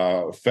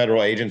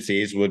 federal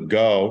agencies would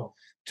go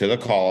to the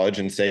college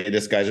and say,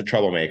 this guy's a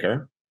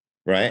troublemaker,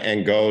 right?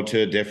 And go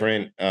to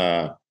different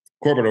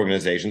corporate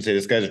organizations, say,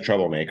 this guy's a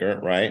troublemaker,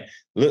 right?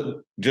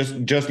 Look,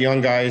 just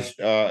young guys,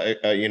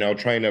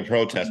 trying to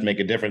protest, make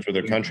a difference with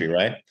their country,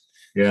 right?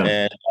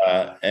 Yeah.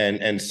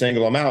 And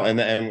single them out.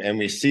 And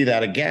we see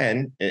that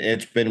again.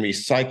 It's been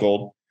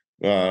recycled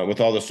with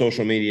all the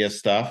social media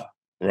stuff,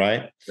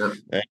 right?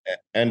 Yeah.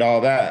 And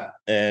all that.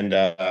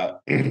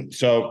 And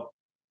so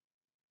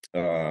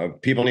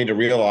people need to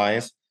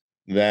realize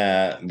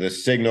that the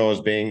signal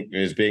is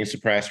being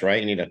suppressed, right?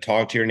 You need to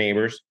talk to your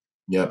neighbors.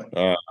 Yep.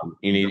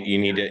 You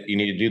need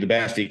to do the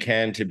best you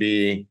can to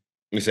be,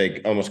 let's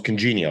say, almost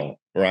congenial,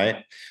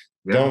 right?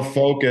 Yeah. Don't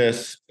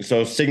focus.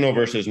 So signal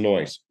versus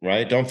noise,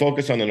 right? Don't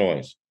focus on the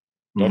noise.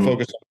 Don't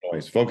focus on the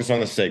noise. Focus on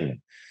the signal.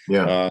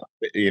 Yeah.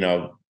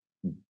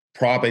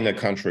 Propping the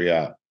country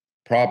up,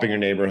 propping your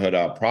neighborhood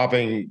up,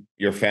 propping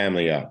your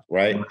family up,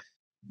 right?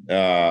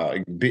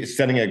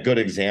 Setting a good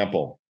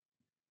example,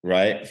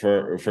 right,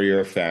 for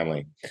your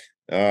family,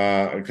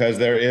 because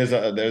there's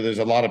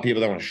a lot of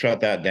people that want to shut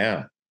that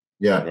down.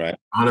 Yeah. Right.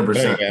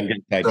 100%. I'm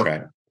getting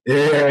sidetracked.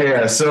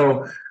 Yeah.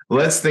 So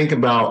let's think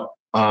about.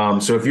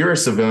 So if you're a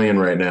civilian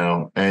right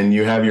now and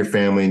you have your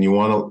family and you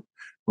want to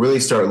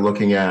really start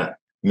looking at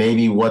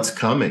maybe what's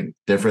coming,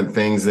 different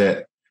things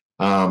that,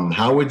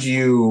 how would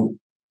you,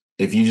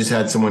 if you just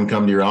had someone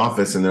come to your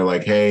office and they're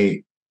like,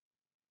 hey,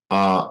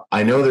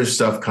 I know there's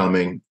stuff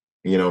coming,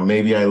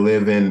 maybe I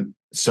live in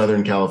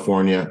Southern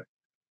California.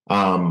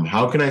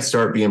 How can I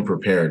start being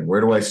prepared? Where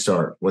do I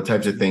start? What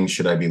types of ththings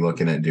should I be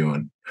looking at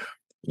doing?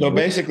 So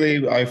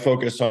basically, I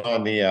focus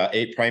on the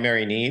 8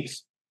 primary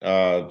needs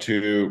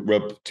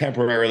to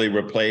temporarily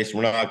replace.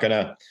 We're not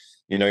gonna,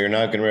 you're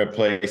not gonna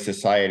replace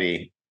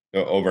society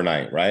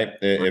overnight, right?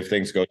 If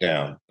things go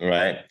down,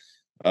 right?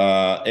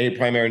 8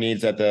 primary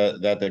needs that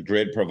the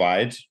grid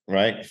provides,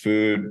 right?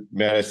 Food,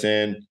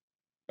 medicine,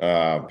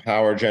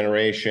 power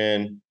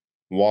generation,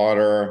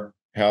 water,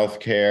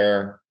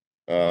 healthcare,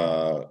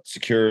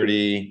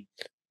 security,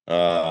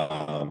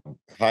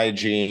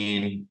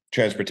 hygiene,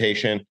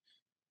 transportation.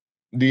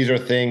 These are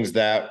things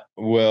that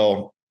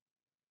will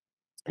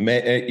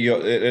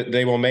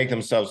they will make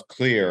themselves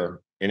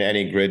clear in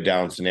any grid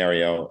down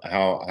scenario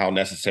how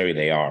necessary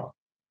they are.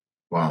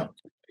 Wow.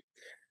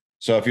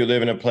 So if you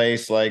live in a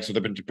place like, so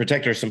the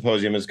Protector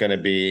Symposium is going to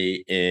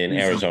be in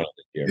Arizona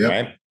this year, Yep.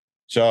 right?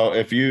 So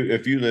if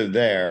you live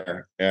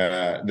there,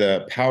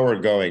 the power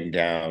going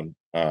down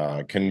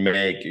can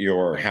make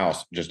your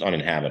house just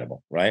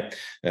uninhabitable, right?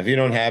 If you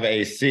don't have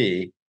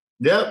AC,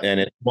 Yep. and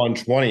it's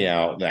 120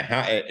 out,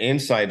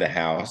 inside the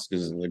house,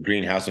 because the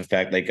greenhouse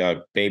effect, like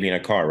a baby in a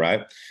car, right?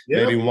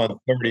 Yep. Maybe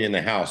 130 in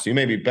the house. You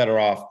may be better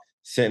off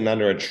sitting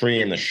under a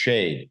tree in the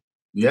shade,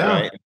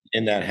 Yeah. right?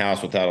 In that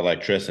house without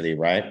electricity,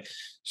 right?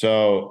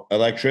 So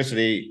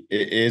electricity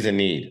is a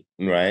need,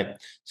 right?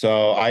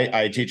 So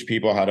I teach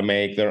people how to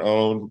make their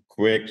own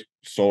quick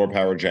solar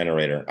power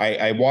generator.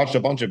 I watched a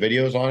bunch of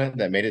videos on it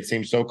that made it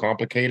seem so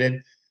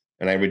complicated,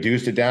 and I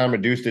reduced it down,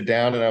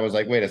 and I was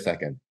like, wait a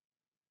second.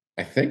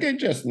 I think I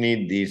just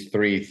need these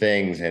 3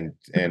 things and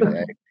some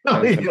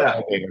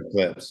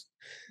clips.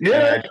 Yeah.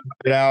 And I took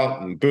it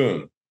out and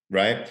boom,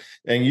 right?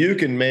 And you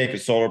can make a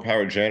solar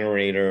power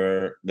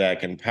generator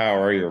that can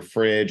power your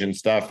fridge and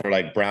stuff for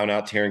like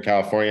brownouts here in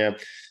California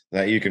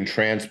that you can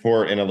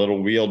transport in a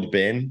little wheeled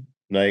bin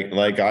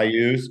like I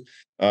use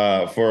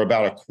for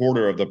about a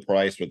quarter of the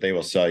price what they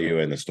will sell you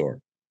in the store,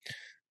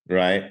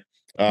 right?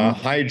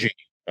 Hygiene.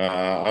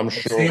 I'm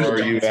sure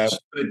you have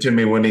it to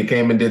me when he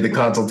came and did the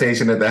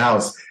consultation at the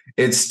house.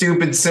 It's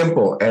stupid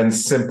simple, and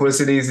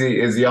simplicity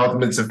is the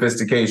ultimate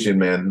sophistication,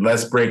 man.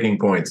 Less breaking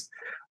points.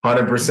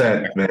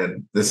 100%,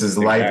 man. This is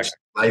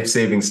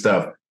life-saving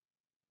stuff.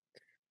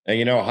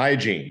 And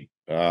hygiene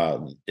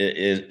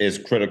is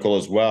critical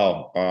as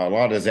well. A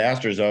lot of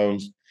disaster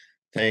zones,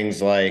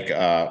 things like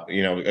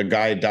a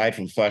guy died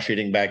from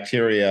flesh-eating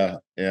bacteria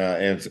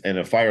in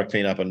a fire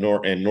cleanup in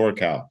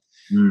NorCal.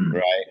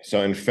 Right.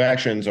 So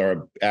infections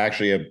are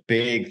actually a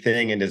big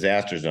thing in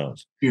disaster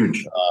zones.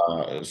 Huge.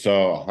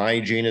 So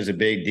hygiene is a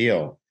big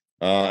deal.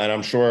 And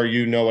I'm sure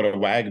you know what a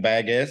wag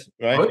bag is,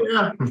 right?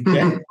 Oh,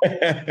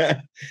 yeah.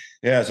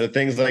 Yeah. So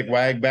things like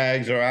wag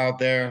bags are out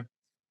there.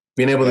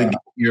 Being able to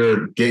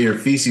get your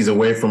feces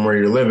away from where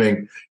you're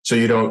living so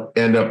you don't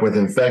end up with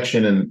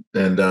infection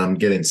and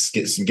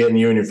getting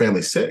you and your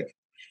family sick.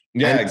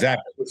 Yeah,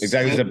 exactly. It's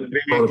a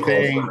big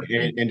thing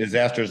in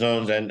disaster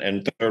zones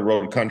and third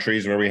world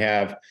countries where we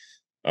have,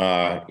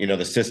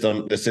 the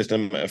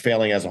system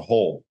failing as a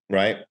whole,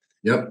 right?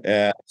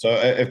 Yep. So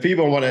if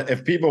people want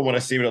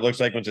to see what it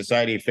looks like when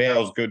society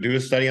fails, go do a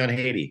study on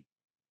Haiti.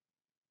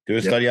 Do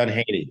a study on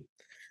Haiti,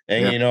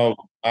 and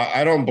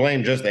I don't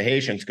blame just the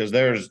Haitians because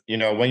there's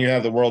when you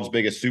have the world's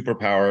biggest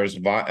superpowers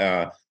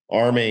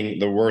arming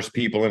the worst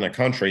people in a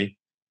country,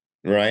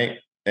 right,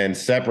 and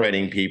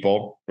separating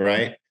people,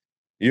 right.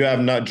 You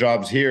have nut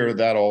jobs here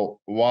that'll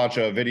watch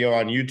a video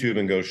on YouTube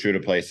and go shoot a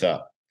place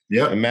up.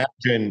 Yeah.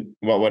 Imagine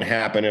what would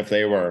happen if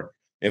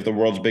the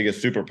world's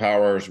biggest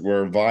superpowers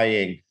were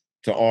vying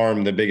to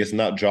arm the biggest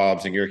nut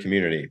jobs in your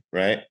community,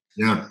 right?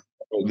 Yeah.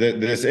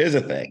 This is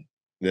a thing.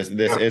 This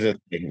is a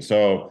thing.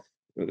 So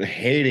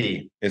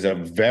Haiti is a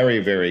very,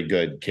 very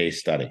good case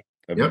study.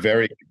 A Yep.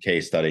 very good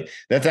case study.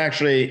 That's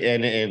actually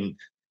in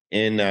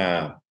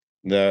the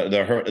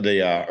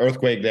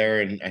earthquake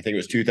there, and I think it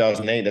was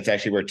 2008. That's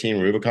actually where Team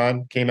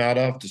Rubicon came out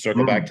of, to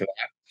circle back to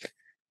that.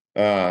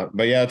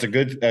 But yeah, it's a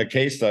good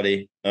case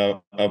study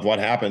of what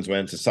happens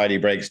when society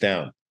breaks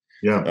down.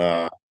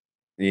 Yeah.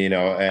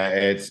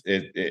 It's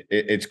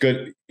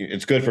good.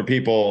 It's good for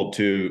people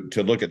to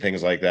look at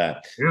things like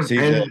that. Yeah. See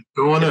And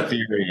the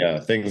theory,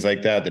 things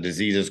like that, the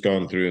diseases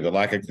going through, the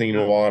lack of clean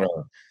water,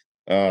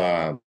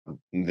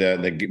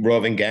 the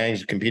roving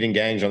gangs, competing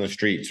gangs on the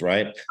streets.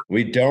 Right?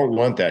 We don't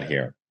want that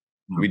here.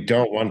 We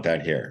don't want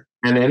that here.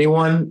 And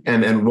anyone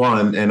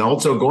and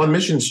also go on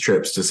missions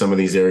trips to some of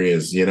these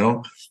areas,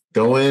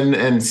 go in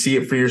and see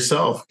it for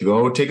yourself.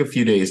 Go take a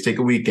few days, take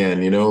a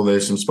weekend.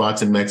 There's some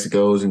spots in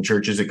Mexico's and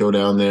churches that go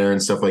down there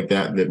and stuff like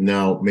that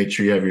now make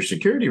sure you have your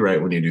security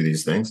right when you do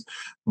these things.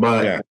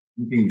 But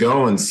you can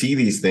go and see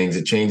these things.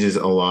 It changes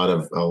a lot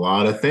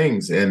of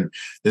things. And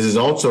this is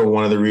also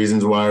one of the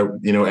reasons why,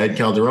 Ed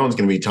Calderon's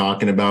going to be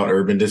talking about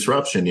urban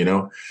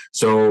disruption,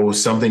 so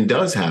something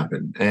does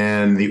happen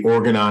and the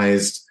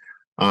organized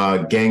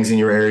gangs in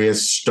your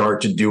areas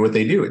start to do what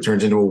they do. It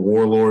turns into a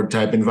warlord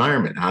type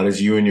environment. How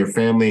does you and your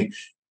family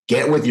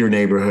get with your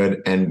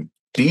neighborhood and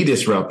be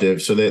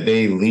disruptive so that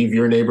they leave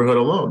your neighborhood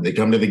alone? They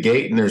come to the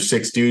gate and there's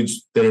 6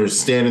 dudes that are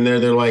standing there.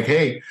 They're like,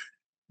 hey,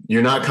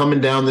 you're not coming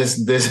down this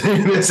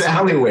this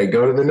alleyway.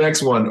 Go to the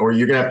next one, or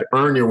you're gonna have to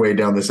earn your way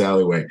down this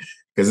alleyway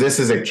because this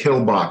is a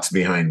kill box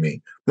behind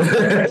me.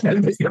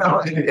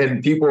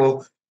 and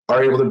people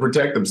are able to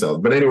protect themselves.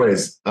 But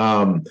anyways,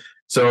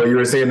 so you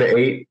were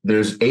saying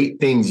there's 8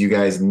 things you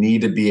guys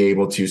need to be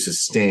able to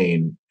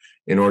sustain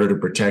in order to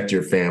protect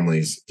your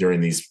families during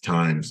these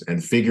times,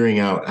 and figuring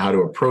out how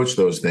to approach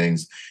those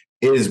things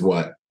is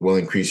what will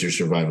increase your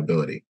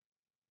survivability.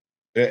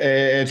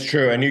 It's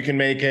true. And you can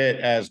make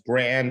it as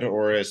grand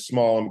or as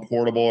small and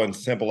portable and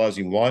simple as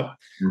you want.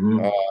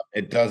 Mm-hmm.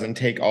 It doesn't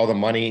take all the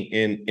money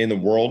in the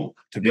world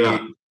to be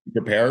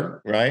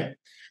prepared, right?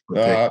 You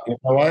know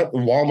what?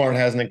 Walmart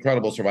has an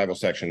incredible survival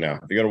section now.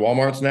 If you go to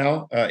Walmart's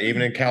now,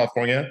 even in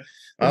California.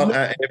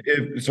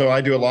 So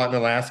I do a lot in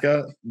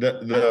Alaska.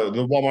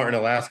 The Walmart in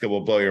Alaska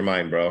will blow your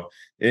mind, bro.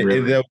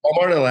 The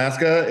Walmart in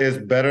Alaska is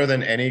better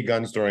than any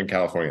gun store in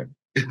California.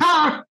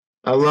 I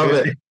love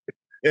it.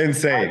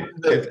 Insane.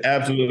 It's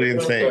absolutely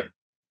insane.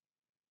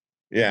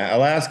 Yeah,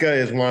 Alaska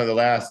is one of the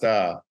last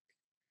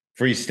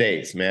free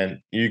states,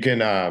 man. You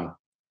can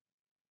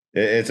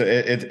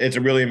it's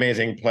a really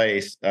amazing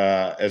place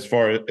as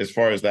far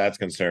as that's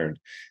concerned.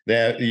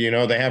 That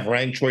they have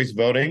ranked choice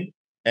voting,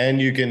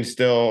 and you can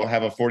still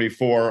have a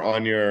 44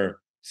 on your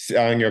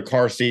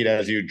car seat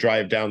as you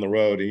drive down the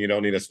road, and you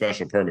don't need a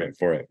special permit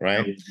for it,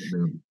 right?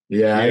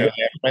 Yeah. They have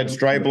red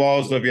stripe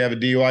laws. So if you have a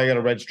DUI, you got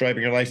a red stripe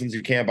in your license,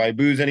 you can't buy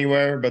booze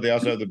anywhere, but they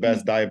also have the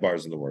best dive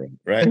bars in the world,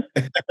 right?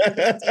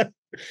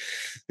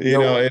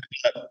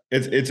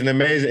 It's an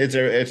amazing,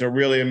 it's a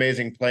really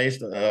amazing place.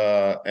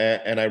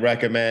 And I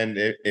recommend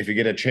if you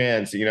get a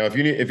chance, you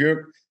probably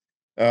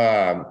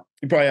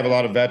have a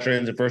lot of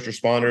veterans and first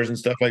responders and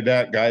stuff like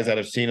that, guys that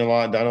have seen a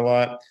lot, done a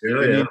lot.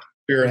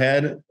 Your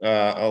head,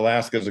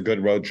 Alaska is a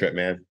good road trip,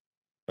 man.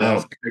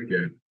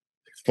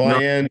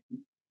 Fly in,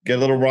 get a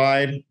little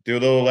ride, do a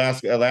little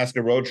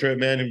Alaska road trip,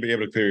 man, and be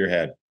able to clear your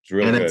head. It's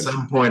really good. At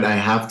some point, I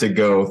have to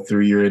go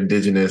through your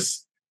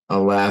indigenous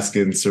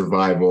Alaskan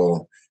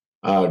survival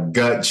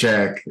gut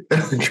check.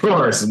 Of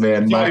course,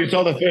 man. You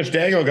saw the fish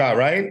Daniel got,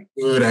 right?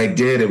 Dude, I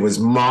did. It was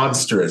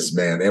monstrous,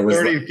 man. It was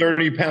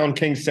 30-pound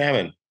king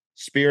salmon.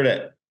 Speared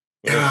it.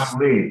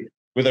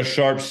 With a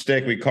sharp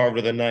stick we carved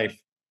with a knife.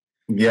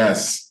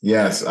 Yes.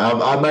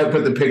 I might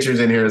put the pictures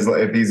in here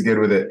if he's good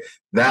with it.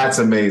 That's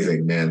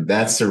amazing, man.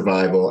 That's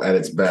survival at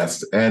its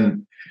best.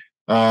 And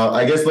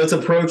I guess let's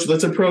approach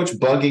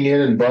bugging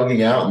in and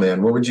bugging out,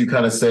 man. What would you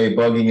kind of say,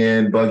 bugging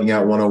in, bugging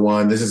out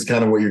 101? This is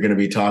kind of what you're going to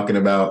be talking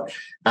about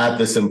at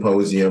the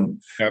symposium.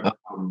 Yep.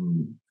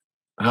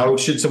 How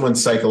should someone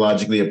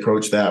psychologically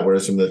approach that? What are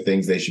some of the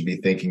things they should be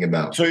thinking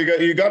about? So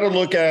you got to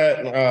look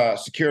at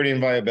security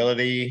and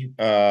viability.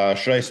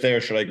 Should I stay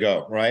or should I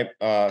go? Right?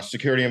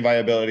 Security and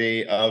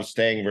viability of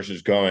staying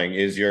versus going.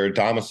 Is your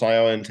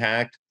domicile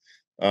intact?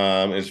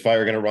 Is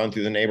fire going to run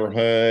through the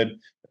neighborhood?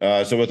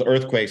 So with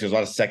earthquakes, there's a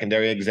lot of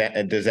secondary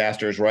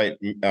disasters, right?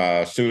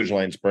 Sewage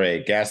lines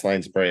break, gas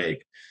lines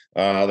break.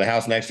 The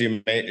house next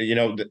to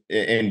you,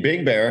 in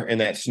Big Bear, in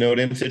that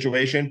snowed-in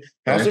situation,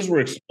 houses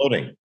were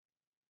exploding.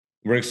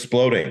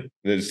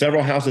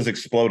 Several houses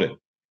exploded,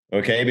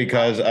 okay,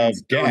 because of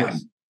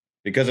gas.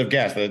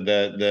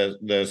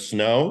 The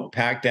snow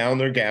packed down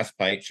their gas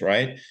pipes,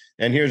 right?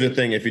 And here's the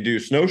thing: if you do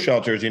snow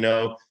shelters,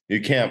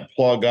 you can't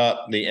plug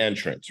up the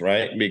entrance,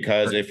 right?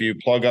 Because if you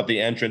plug up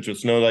the entrance with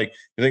snow, like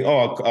you think,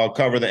 oh, I'll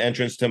cover the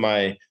entrance to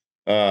my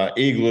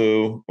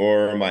igloo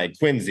or my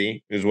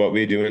Quincy, is what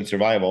we do in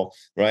survival,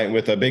 right?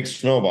 With a big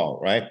snowball,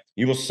 right?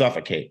 You will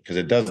suffocate because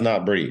it does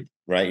not breathe,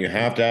 right? You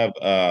have to have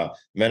a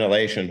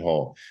ventilation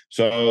hole.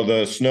 So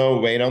the snow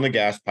weighed on the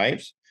gas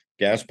pipes.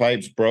 Gas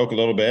pipes broke a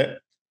little bit.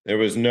 There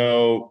was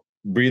no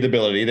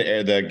breathability.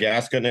 The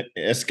gas couldn't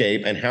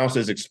escape, and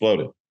houses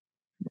exploded.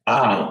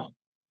 Wow.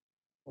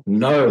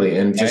 Gnarly.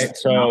 And just Right?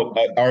 So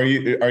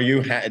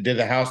did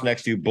the house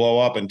next to you blow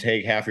up and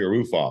take half your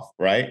roof off?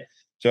 Right.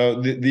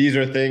 So these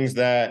are things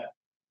that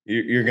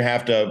you're gonna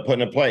have to put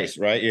into place,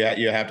 right?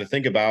 You have to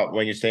think about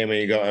when you stay and when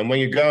you go. And when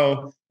you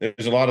go,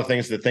 there's a lot of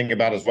things to think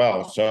about as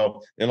well.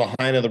 So in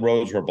Lahaina, the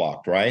roads were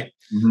blocked, right?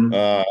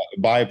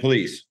 By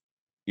police,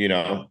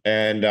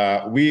 and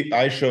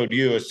I showed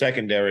you a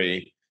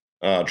secondary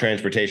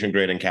transportation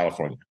grid in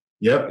California.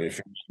 Yep. If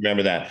you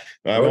remember that.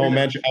 I'm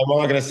not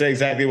going to say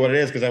exactly what it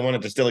is because I want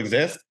it to still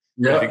exist.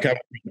 Yeah. If you come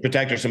to the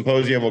Protector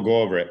Symposium, we'll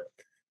go over it.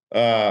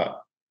 But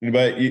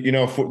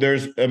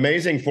there's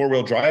amazing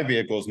four-wheel drive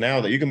vehicles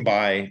now that you can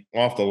buy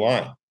off the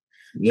line.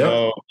 Yep.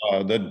 So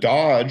the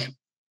Dodge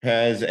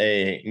has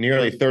a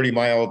nearly 30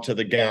 mile to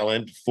the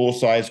gallon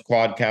full-size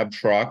quad cab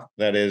truck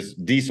that is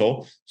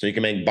diesel. So you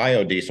can make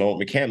biodiesel.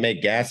 We can't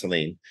make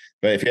gasoline,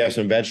 but if you have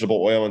some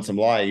vegetable oil and some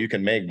lye, you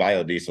can make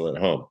biodiesel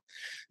at home.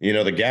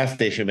 The gas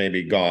station may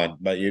be gone,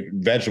 but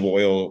vegetable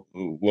oil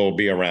will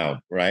be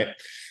around, right?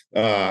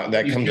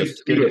 That comes with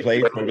skid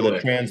plates over the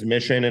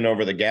transmission and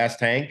over the gas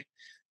tank.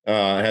 They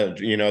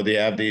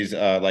have these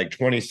like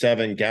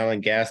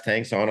 27-gallon gas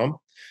tanks on them,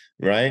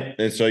 right?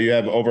 And so you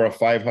have over a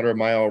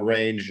 500-mile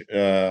range,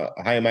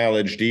 high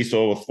mileage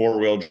diesel with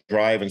four-wheel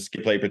drive and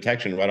skid plate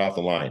protection right off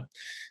the line.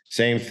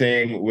 Same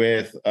thing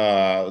with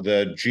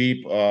the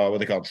Jeep, what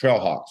they call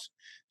Trailhawks.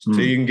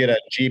 So you can get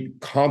a Jeep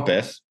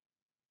Compass.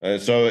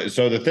 So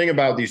the thing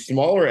about these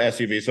smaller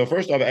SUVs, so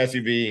first off,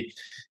 SUV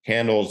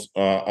handles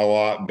a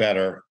lot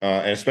better,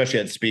 and especially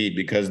at speed,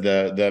 because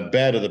the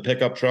bed of the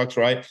pickup trucks,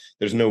 right?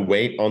 There's no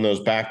weight on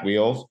those back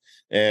wheels,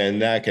 and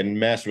that can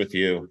mess with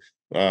you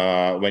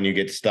when you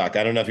get stuck.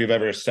 I don't know if you've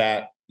ever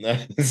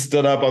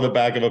stood up on the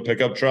back of a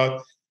pickup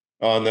truck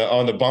on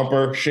the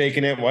bumper,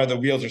 shaking it while the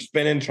wheels are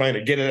spinning, trying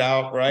to get it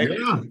out, right?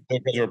 Yeah.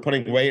 Because we're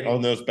putting weight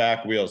on those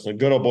back wheels. So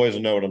good old boys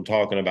will know what I'm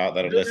talking about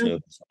that are listening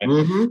to this.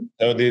 Right?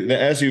 So the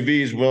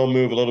SUVs will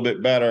move a little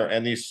bit better,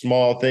 and these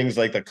small things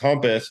like the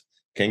Compass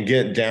can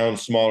get down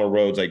smaller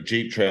roads like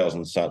Jeep trails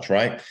and such,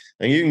 right?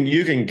 And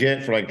you can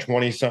get for like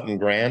 20 something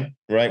grand,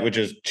 right? Which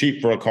is cheap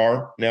for a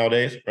car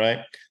nowadays, right?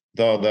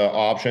 The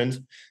options.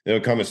 It'll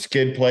come with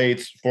skid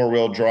plates,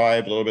 four-wheel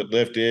drive, a little bit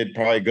lifted,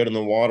 probably good in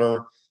the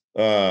water.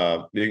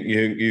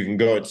 You can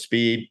go at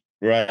speed,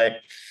 right?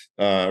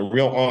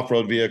 Real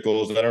off-road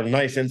vehicles that are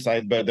nice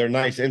inside, but they're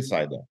nice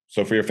inside though.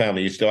 So for your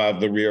family, you still have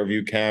the rear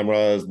view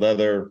cameras,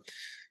 leather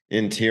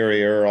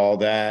interior, all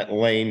that,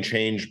 lane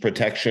change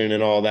protection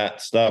and all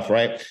that stuff,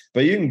 right?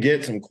 But you can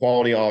get some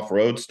quality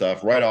off-road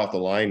stuff right off the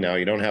line now.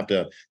 You don't have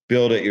to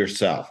build it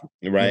yourself,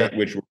 right? Yeah.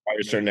 Which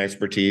requires certain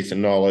expertise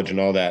and knowledge and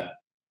all that.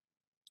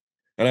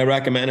 And I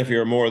recommend if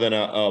you're more than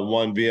a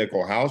one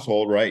vehicle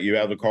household, right? You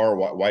have the car,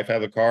 wife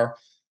have the car,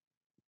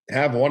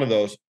 have one of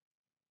those,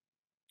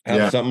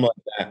 something like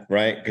that,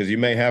 right? Because you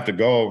may have to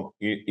go,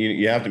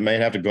 may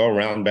have to go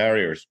around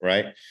barriers,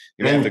 right?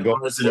 You have to go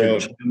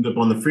end up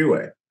on the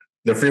freeway.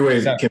 The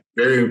freeway can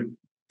very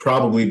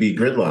probably be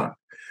gridlocked.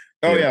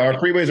 Oh yeah, our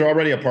freeways are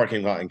already a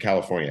parking lot in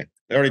California.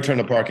 They already turned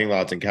the parking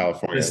lots in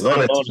California. It's not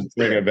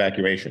a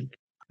evacuation.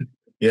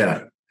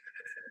 Yeah.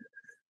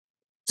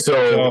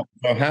 So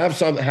have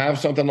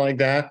something like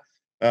that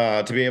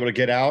to be able to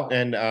get out,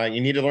 and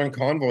you need to learn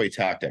convoy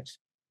tactics,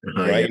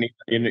 right?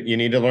 Yeah. You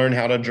need to learn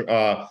how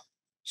to.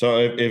 So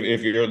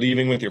if you're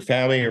leaving with your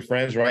family, your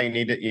friends, right?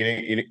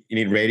 You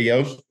need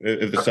radios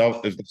if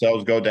the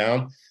cells go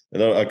down.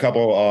 A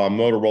couple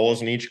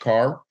Motorola's in each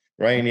car,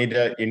 right? You need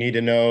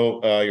to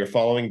know your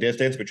following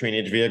distance between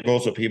each vehicle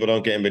so people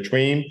don't get in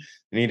between.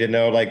 You need to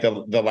know like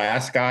the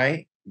last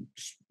guy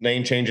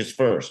lane changes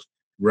first,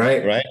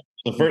 right?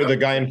 The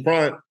guy in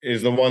front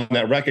is the one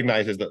that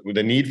recognizes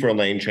the need for a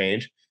lane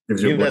change.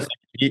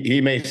 He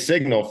may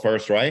signal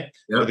first, right?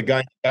 Yep. But the guy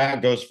in the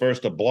back goes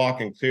first to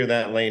block and clear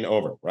that lane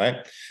over,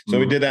 right? So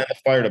we did that in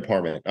the fire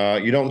department.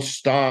 You don't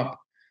stop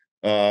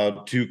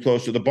too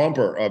close to the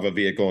bumper of a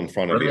vehicle in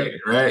front of you,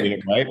 right?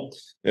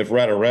 If we're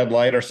at a red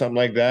light or something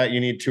like that, you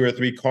need 2 or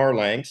 3 car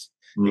lengths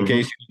in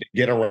case you need to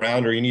get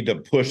around or you need to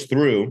push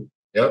through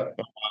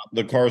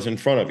the cars in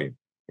front of you,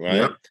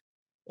 right?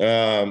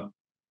 Yep.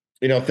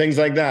 Things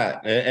like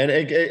that,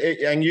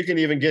 and you can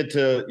even get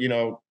to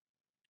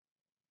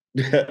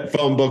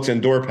phone books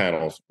and door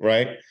panels,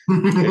 right?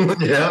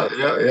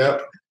 Yeah.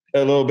 A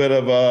little bit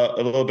of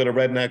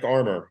redneck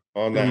armor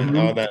on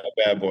that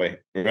bad boy,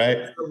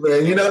 right?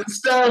 Man,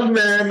 stuff,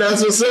 man.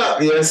 That's what's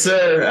up. Yes,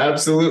 sir.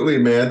 Absolutely,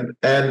 man.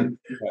 And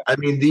I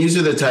mean, these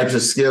are the types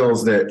of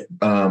skills that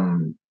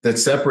that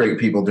separate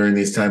people during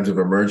these times of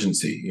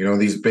emergency.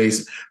 These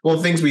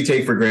things we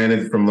take for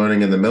granted from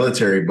learning in the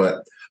military.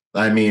 But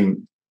I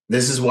mean,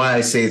 this is why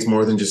I say it's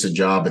more than just a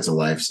job; it's a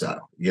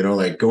lifestyle.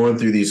 Like going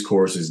through these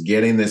courses,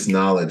 getting this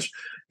knowledge.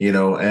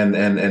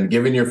 And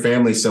giving your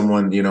family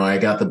someone, I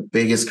got the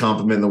biggest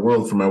compliment in the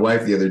world from my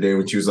wife the other day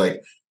when she was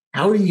like,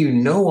 how do you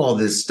know all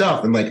this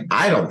stuff? And like,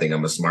 I don't think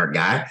I'm a smart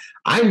guy.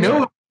 I know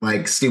how,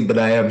 like, stupid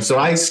I am. So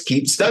I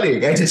keep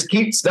studying. I just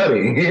keep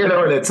studying, and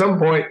at some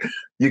point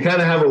you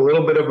kind of have a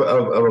little bit of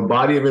a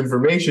body of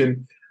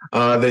information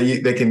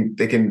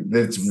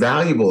that's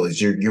valuable.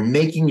 Is you're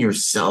making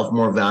yourself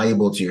more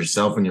valuable to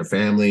yourself and your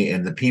family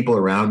and the people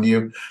around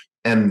you.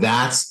 And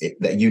that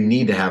you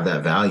need to have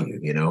that value,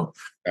 Yeah.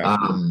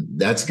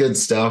 That's good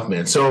stuff,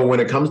 man. So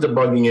when it comes to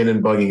bugging in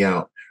and bugging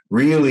out,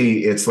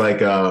 really it's like,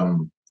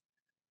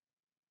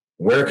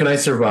 where can I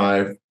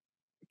survive?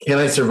 Can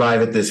I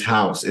survive at this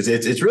house?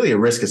 It's really a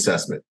risk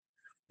assessment.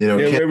 It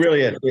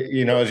really is.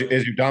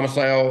 Is your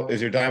domicile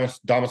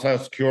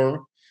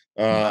secure?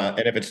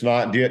 And if it's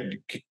not, do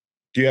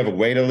you have a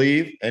way to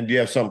leave, and do you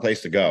have some place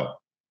to go?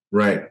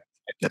 Right.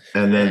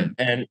 And then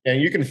and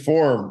you can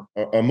form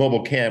a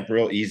mobile camp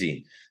real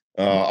easy.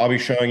 I'll be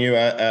showing you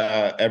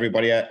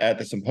everybody at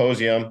the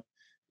symposium,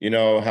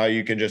 how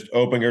you can just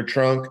open your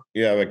trunk.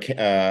 You have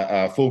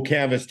a full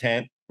canvas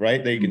tent,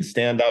 right, that you can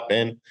stand up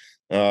in.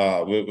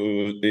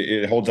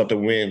 It holds up to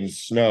wind,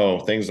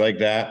 snow, things like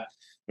that.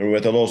 And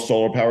with a little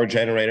solar power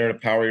generator to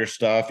power your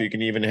stuff. You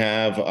can even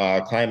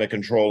have climate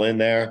control in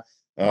there,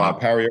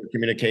 power your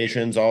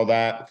communications, all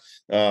that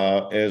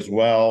as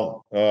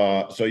well.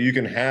 So you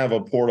can have a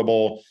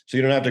portable, so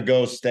you don't have to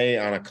go stay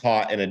on a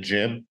cot in a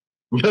gym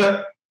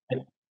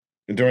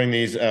during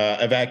these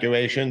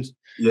evacuations.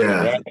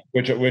 Yeah.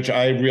 Right? Which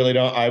I really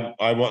don't,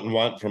 I wouldn't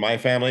want for my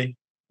family.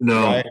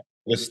 No. Right?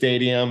 The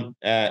stadium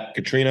at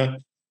Katrina.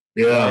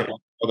 Yeah. Right?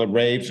 All the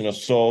rapes and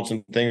assaults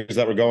and things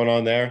that were going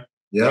on there.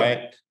 Yeah. Right?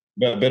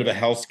 A bit of a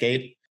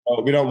hellscape.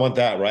 We don't want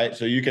that, right?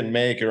 So you can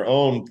make your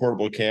own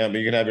portable camp.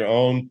 You can have your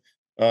own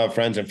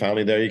friends and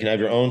family there. You can have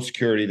your own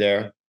security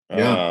there.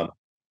 Yeah.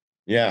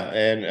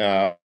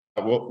 And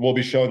we'll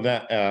be showing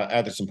that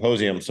at the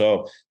symposium.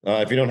 So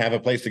if you don't have a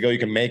place to go, you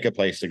can make a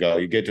place to go.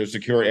 You get to a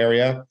secure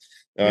area.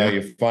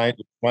 You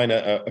find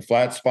a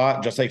flat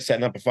spot, just like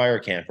setting up a fire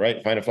camp,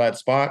 right? Find a flat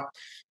spot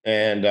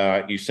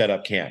and you set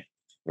up camp,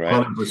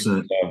 right?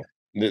 100%. So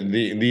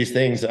these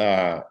things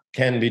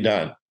can be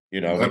done. We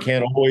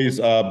can't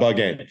always bug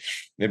in.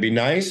 It'd be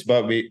nice,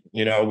 but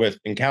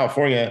in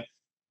California,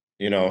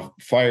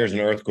 fires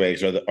and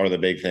earthquakes are the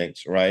big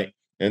things, right?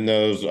 And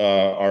those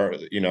are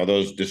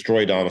those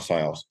destroy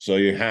domiciles. So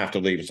you have to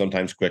leave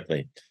sometimes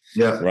quickly.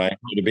 Yeah. Right.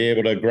 To be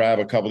able to grab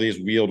a couple of these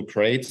wheeled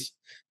crates,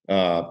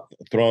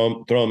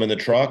 throw them in the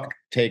truck,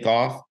 take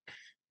off.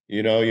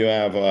 You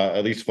have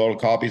at least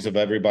photocopies of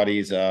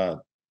everybody's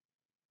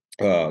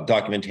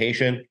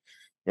documentation,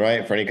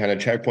 right, for any kind of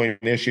checkpoint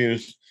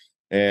issues.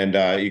 And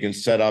you can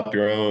set up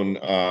your own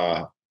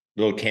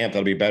little camp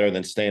that'll be better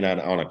than staying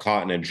on a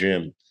cot in a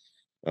gym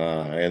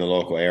in the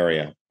local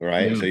area,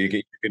 right? So you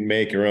can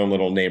make your own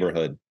little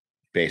neighborhood,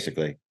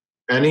 basically.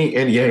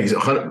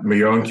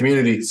 Your own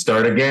community,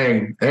 start a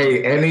gang.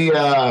 Hey,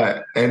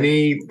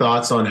 any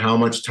thoughts on how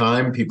much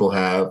time people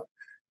have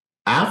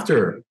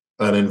after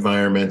an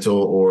environmental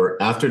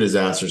or after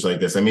disasters like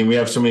this? I mean, we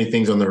have so many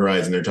things on the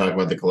horizon. They're talking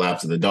about the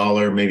collapse of the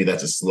dollar. Maybe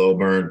that's a slow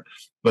burn.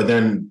 But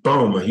then,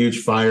 boom, a huge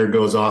fire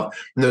goes off.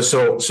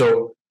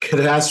 So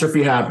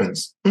catastrophe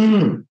happens.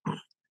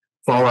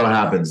 Fallout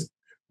happens.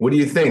 What do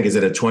you think? Is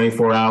it a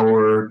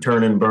 24-hour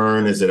turn and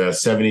burn? Is it a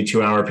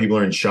 72-hour? People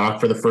are in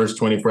shock for the first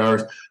 24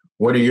 hours.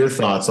 What are your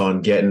thoughts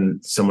on getting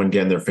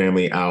their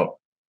family out?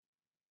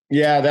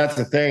 Yeah, that's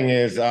the thing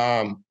is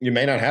you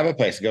may not have a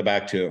place to go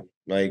back to.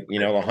 Like,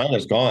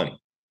 Lahaina's gone,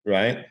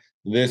 right?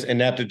 This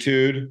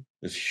ineptitude,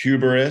 this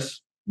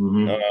hubris,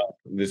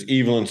 this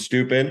evil and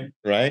stupid,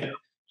 right?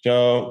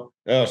 So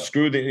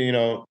screw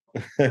the,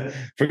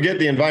 forget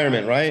the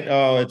environment, right?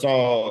 Oh, it's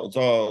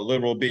all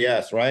liberal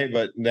BS, right?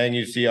 But then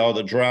you see all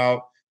the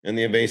drought and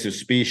the invasive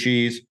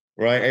species,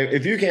 right?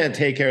 If you can't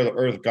take care of the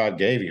earth God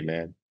gave you,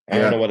 man, I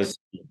don't know what to say.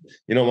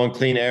 You don't want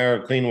clean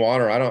air, clean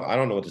water. I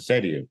don't know what to say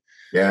to you.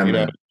 Yeah,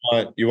 man.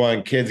 You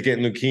want kids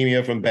getting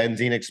leukemia from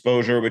benzene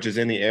exposure, which is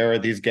in the air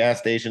at these gas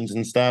stations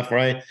and stuff,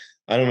 right?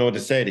 I don't know what to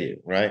say to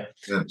you, right?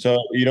 Yeah. So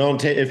you don't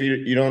take if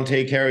you don't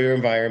take care of your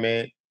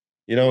environment,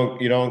 you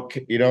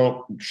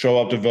don't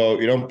show up to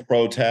vote, you don't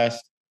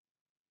protest,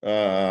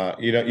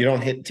 you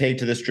don't take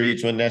to the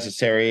streets when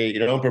necessary, you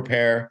don't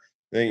prepare.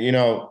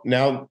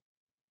 Now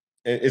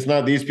it's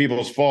not these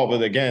people's fault,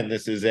 but again,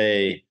 this is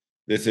a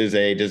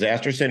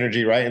disaster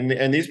synergy, right?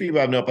 And these people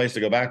have no place to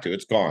go back to.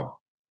 It's gone.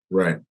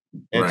 Right.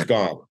 It's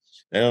gone.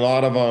 And a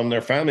lot of them,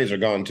 their families are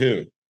gone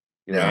too.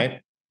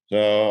 Right.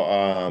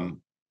 So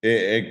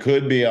it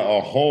could be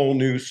a whole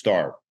new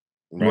start.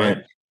 Right.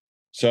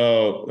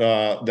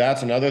 So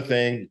that's another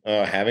thing,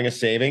 having a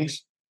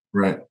savings.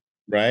 Right.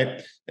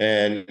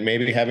 And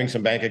maybe having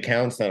some bank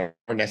accounts that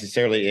aren't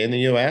necessarily in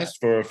the US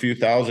for a few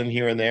thousand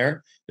here and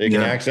there they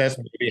can access,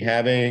 maybe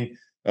having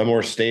a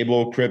more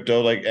stable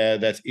crypto like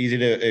that's easy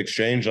to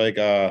exchange, like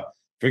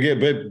forget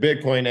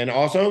Bitcoin. And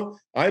also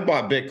I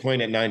bought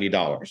Bitcoin at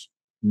 $90.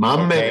 My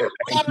man,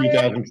 in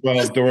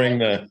 2012 during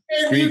the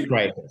Greek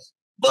crisis.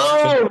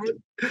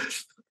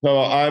 So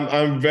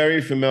I'm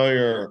very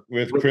familiar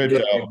with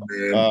crypto.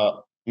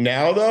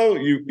 Now though,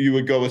 you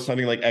would go with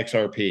something like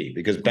XRP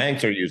because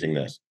banks are using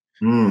this.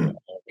 Mm,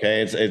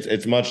 Okay,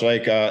 it's much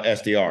like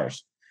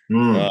SDRs. Uh,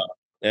 mm.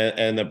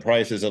 and the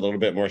price is a little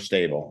bit more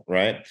stable,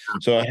 right?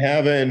 So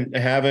having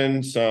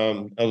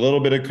a little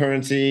bit of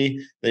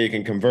currency that you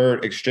can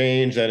convert,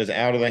 exchange that is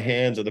out of the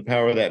hands of the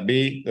powers that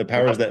be,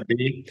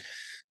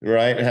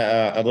 right?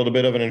 A little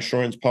bit of an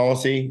insurance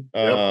policy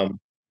Yep.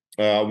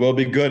 will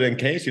be good in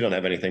case you don't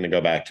have anything to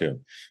go back to,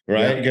 Yeah.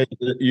 right?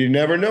 Because you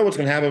never know what's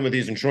going to happen with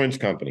these insurance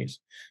companies,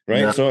 right?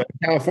 Yeah. So in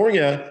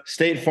California,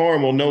 State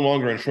Farm will no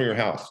longer insure your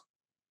house.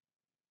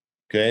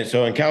 Okay,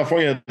 so in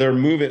California, they're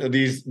moving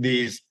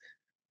these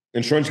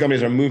insurance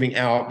companies are moving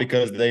out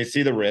because they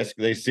see the risk.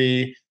 They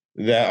see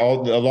that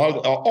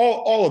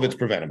all of it's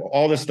preventable.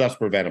 All this stuff's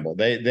preventable.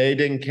 They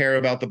didn't care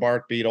about the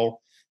bark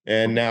beetle,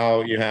 and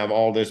now you have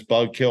all this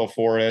bug kill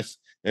forest,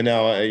 and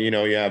now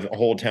you have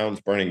whole towns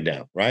burning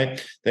down.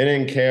 Right? They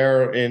didn't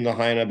care in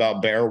Lahaina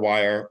about bear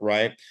wire.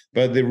 Right?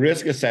 But the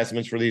risk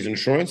assessments for these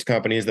insurance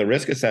companies, the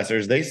risk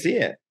assessors, they see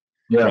it.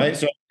 Yeah. Right?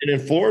 So in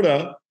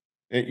Florida,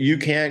 you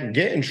can't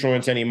get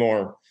insurance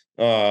anymore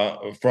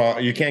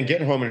you can't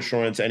get home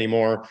insurance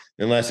anymore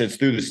unless it's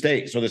through the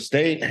state. So the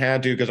state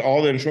had to, because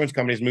all the insurance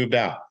companies moved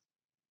out.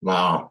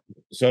 Wow.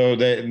 So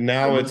that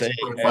now it's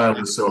fire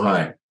was so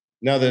high.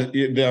 now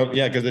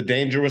yeah, because the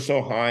danger was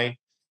so high.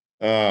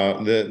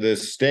 The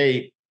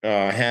state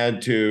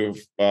had to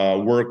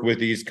work with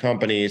these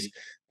companies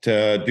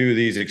to do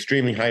these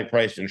extremely high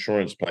priced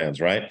insurance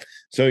plans, right?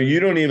 So you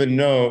don't even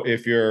know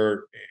if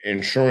your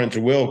insurance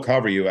will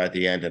cover you at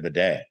the end of the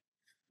day,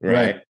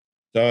 right?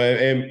 So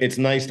it's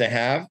nice to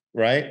have,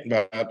 right?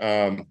 But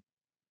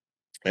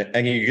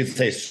and you could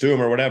say sue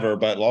them or whatever,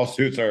 but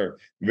lawsuits are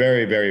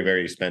very, very,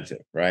 very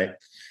expensive, right?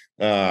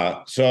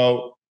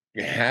 So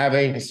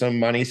having some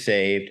money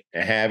saved,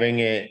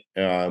 having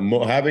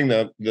having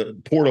the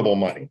portable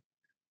money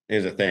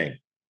is a thing.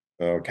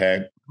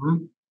 Okay,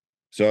 Mhm.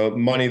 so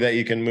money that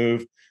you can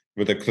move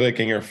with a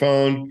click in your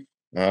phone,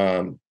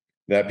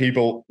 that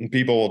people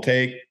will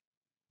take.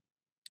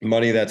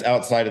 Money that's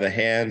outside of the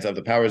hands of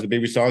the powers that be.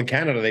 We saw in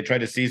Canada, they tried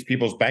to seize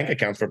people's bank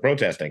accounts for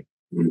protesting.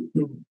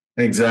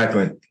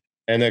 Exactly.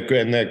 And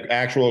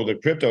the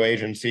crypto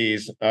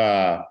agencies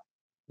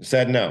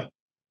said no,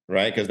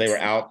 right? Because they were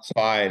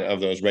outside of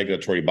those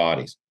regulatory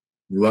bodies.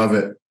 Love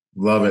it.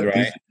 Love it. Right.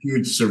 These are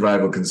huge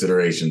survival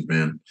considerations,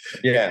 man.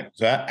 Yeah.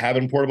 So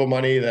having portable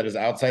money that is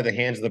outside the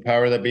hands of the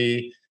powers that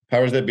be,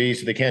 so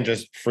they can't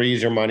just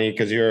freeze your money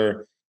because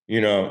you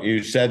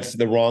said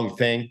the wrong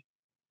thing,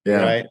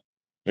 Yeah. right?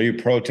 Or you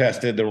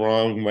protested the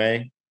wrong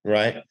way,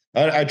 right?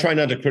 I try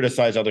not to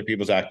criticize other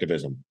people's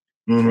activism,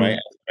 right? As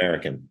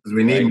American,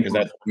 We need because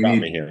that's what got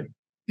me here.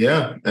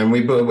 Yeah, and we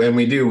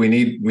do. We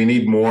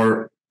need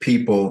more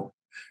people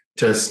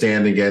to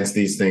stand against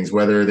these things,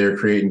 whether they're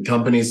creating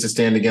companies to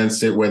stand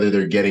against it, whether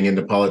they're getting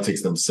into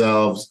politics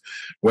themselves,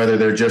 whether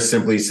they're just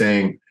simply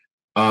saying,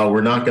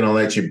 we're just not going to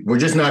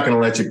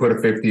let you put a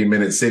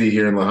 15-minute city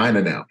here in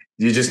Lahaina now.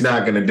 You're just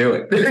not going to do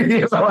it.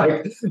 These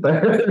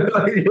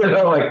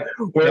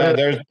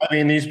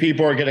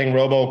people are getting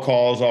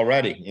robocalls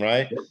already,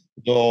 right?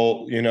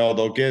 They'll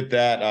get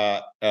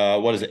that,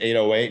 what is it,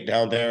 808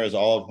 down there is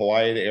all of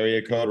Hawaii, the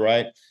area code,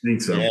 right? I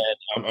think so. And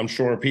I'm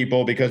sure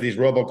people, because these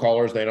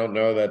robocallers, they don't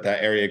know that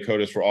area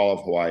code is for all of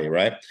Hawaii,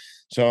 right?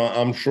 So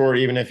I'm sure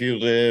even if you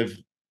live,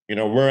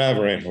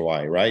 wherever in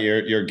Hawaii, right,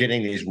 you're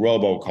getting these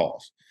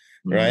robocalls,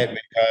 right?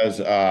 Because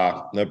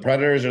the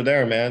predators are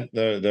there, man.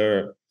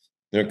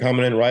 They're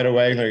coming in right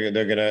away.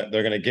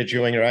 They're gonna get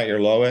you when you're at your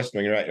lowest,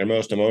 when you're at your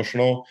most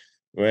emotional,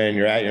 when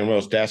you're at your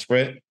most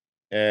desperate,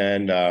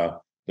 and they're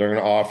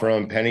gonna offer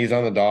them pennies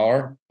on the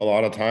dollar a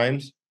lot of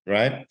times,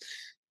 right?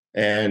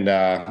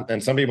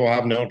 And some people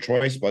have no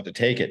choice but to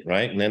take it,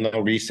 right? And then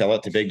they'll resell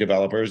it to big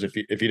developers. If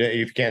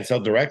you can't sell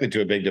directly to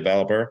a big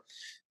developer,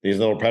 these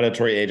little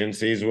predatory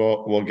agencies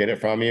will get it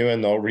from you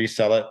and they'll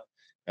resell it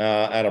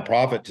at a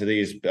profit to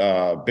these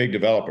big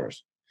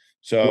developers.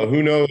 So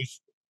who knows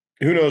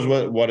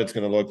what it's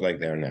going to look like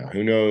there now?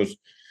 Who knows?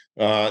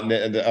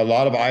 A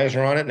lot of eyes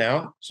are on it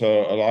now,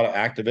 so a lot of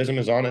activism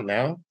is on it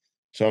now.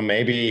 So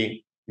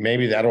maybe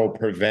that'll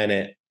prevent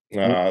it,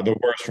 the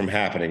worst from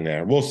happening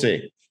there. We'll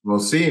see. We'll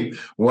see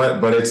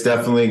but it's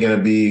definitely going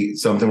to be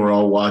something we're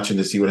all watching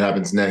to see what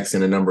happens next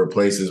in a number of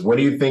places. What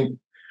do you think?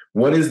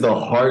 What is the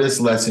hardest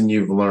lesson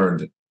you've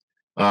learned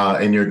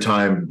in your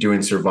time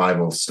doing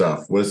survival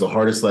stuff? What is the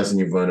hardest lesson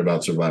you've learned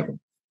about survival?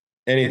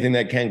 Anything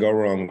that can go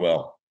wrong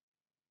will.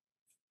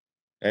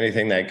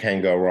 Anything that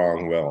can go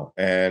wrong will.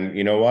 And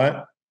you know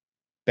what?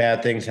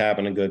 Bad things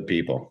happen to good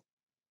people.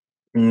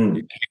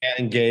 You can't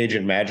engage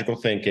in magical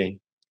thinking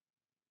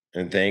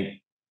and think,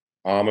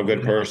 I'm a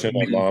good person,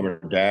 my mom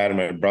or dad and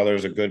my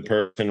brother's a good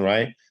person,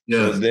 right?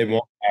 Yeah. So they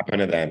won't happen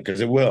to them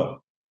because it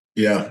will.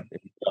 Yeah.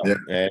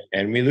 Yeah.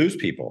 And we lose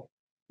people.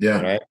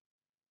 Yeah. Right.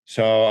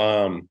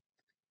 So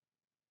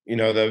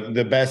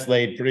the best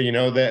laid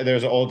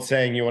there's an old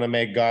saying, you want to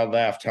make God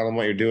laugh, tell him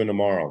what you're doing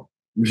tomorrow.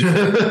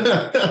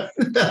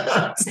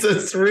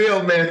 It's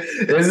real, man.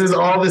 This is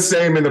all the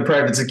same in the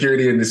private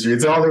security industry.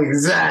 It's all the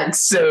exact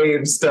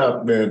same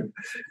stuff, man.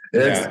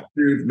 That's the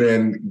truth,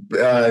 man.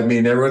 I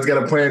mean, everyone's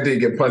got a plan till you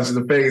get punched in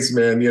the face,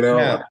 man. You know.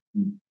 Yeah.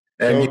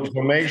 And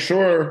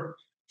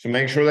So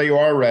make sure that you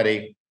are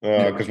ready,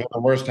 because when the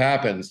worst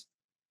happens,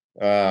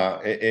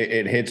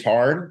 it hits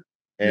hard,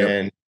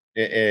 and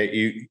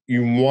you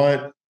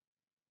want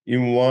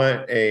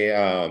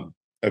a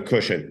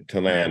cushion to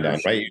land on,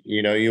 right?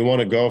 You know, you want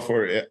to go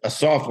for a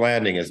soft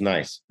landing is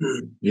nice.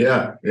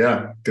 Yeah,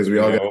 because we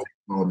all got to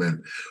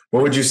man.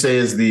 What would you say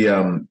is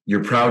the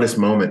your proudest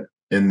moment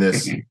in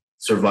this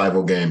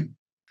survival game?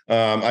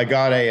 I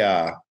got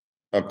a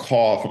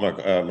call from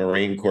a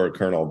Marine Corps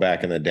colonel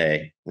back in the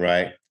day,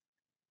 right?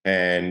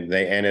 And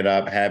they ended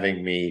up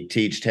having me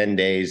teach 10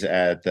 days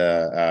at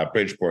the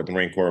Bridgeport, the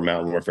Marine Corps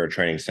Mountain Warfare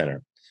Training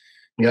Center.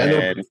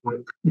 Yeah,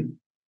 and,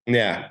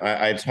 yeah,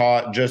 I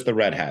taught just the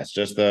Red Hats,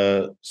 just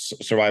the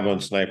survival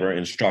and sniper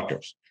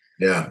instructors.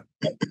 Yeah.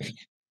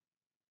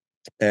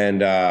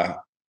 And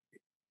at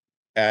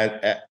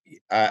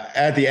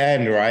the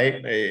end, right,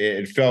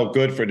 it felt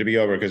good for it to be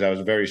over because I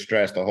was very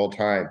stressed the whole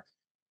time.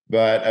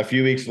 But a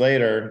few weeks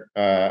later,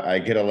 I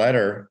get a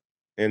letter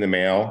in the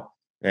mail,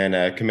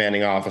 and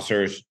commanding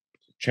officers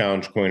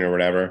challenge Coyne or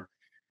whatever.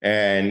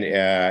 And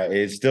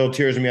it still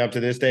tears me up to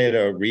this day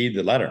to read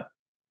the letter.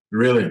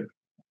 Really?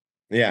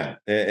 Yeah.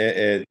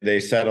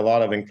 They said a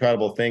lot of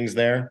incredible things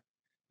there.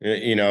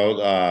 You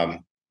know,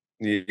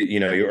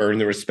 you earn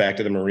the respect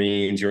of the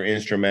Marines. You're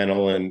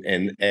instrumental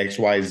in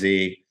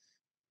XYZ.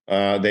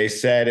 They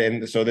said,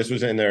 and so this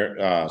was in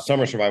their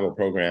summer survival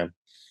program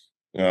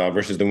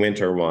versus the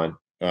winter one.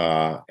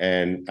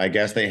 And I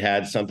guess they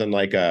had something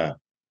like a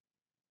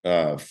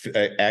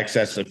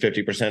excess of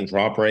 50%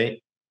 drop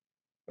rate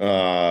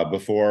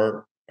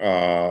before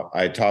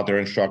I taught their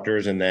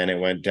instructors, and then it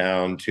went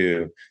down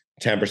to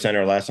 10%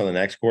 or less on the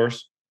next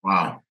course.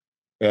 Wow.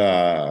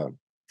 Of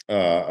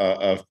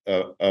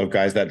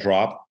guys that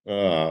drop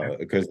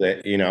because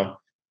they, you know,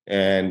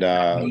 and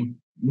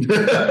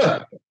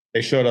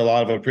they showed a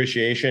lot of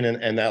appreciation,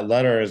 and that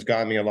letter has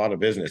gotten me a lot of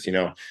business. You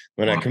know,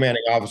 when a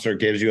commanding officer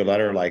gives you a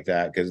letter like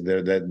that, because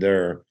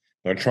they're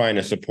trying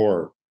to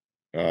support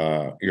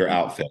your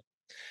outfit.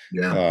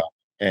 Yeah.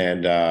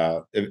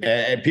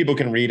 And people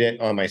can read it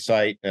on my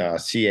site,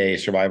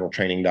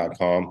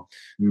 casurvivaltraining.com.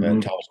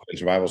 Thomas Coyne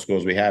Survival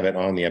Schools. We have it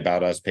on the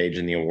About Us page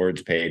and the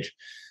awards page.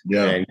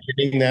 Yeah. And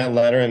getting that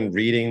letter and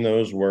reading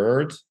those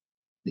words,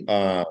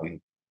 I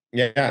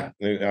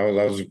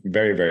was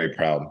very, very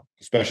proud,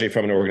 especially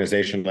from an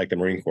organization like the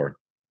Marine Corps.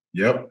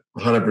 Yep,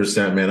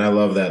 100%, man. I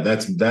love that.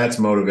 That's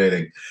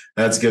motivating.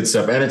 That's good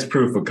stuff, and it's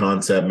proof of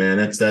concept, man.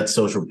 That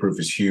social proof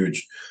is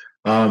huge.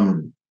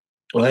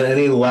 Well,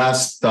 any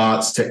last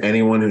thoughts to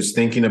anyone who's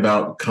thinking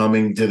about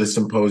coming to the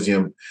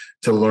symposium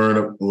to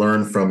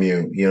learn from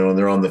you? You know, and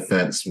they're on the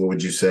fence. What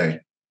would you say?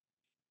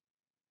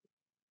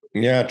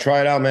 Yeah,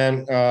 try it out,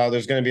 man.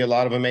 There's going to be a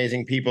lot of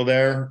amazing people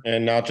there,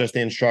 and not just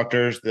the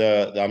instructors.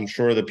 I'm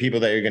sure the people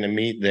that you're going to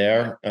meet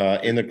there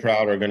in the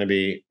crowd are going to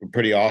be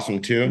pretty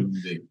awesome too.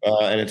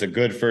 And it's a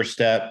good first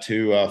step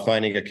to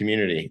finding a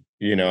community.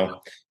 You know,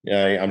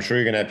 I'm sure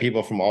you're going to have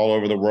people from all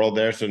over the world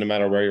there. So no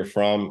matter where you're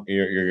from,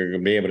 you're going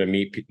to be able to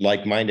meet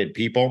like-minded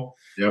people,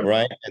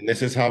 right? And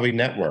this is how we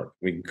network.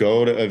 We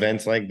go to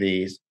events like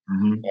these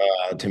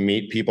to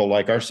meet people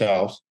like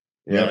ourselves,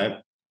 right?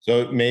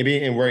 So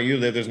maybe in where you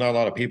live, there's not a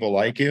lot of people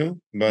like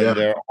you, but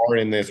there are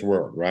in this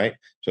world, right?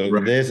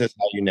 So this is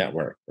how you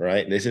network,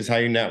 right? This is how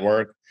you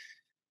network.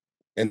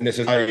 And this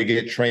is how you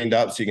get trained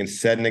up so you can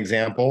set an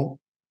example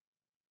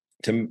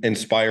to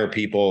inspire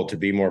people to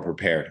be more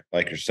prepared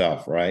like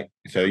yourself, right?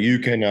 So you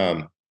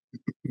can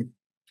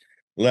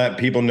let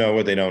people know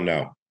what they don't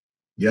know,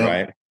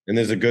 right? And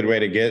there's a good way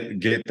to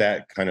get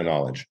that kind of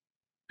knowledge.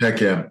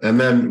 Heck yeah. And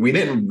then we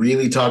didn't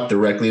really talk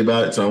directly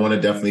about it, so I want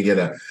to definitely get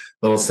a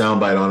little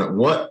soundbite on it.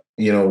 What,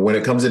 you know, when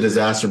it comes to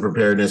disaster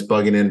preparedness,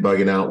 bugging in,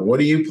 bugging out, what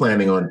are you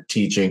planning on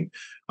teaching?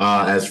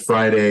 As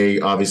Friday,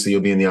 obviously,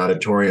 you'll be in the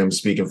auditorium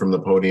speaking from the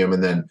podium,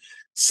 and then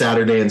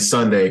Saturday and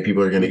Sunday,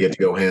 people are going to get to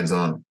go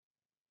hands-on.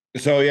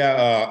 So,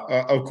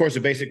 of course, a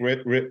basic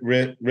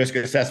risk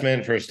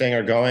assessment for staying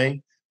or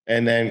going,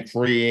 and then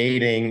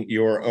creating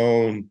your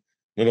own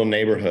little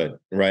neighborhood,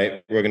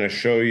 right? We're going to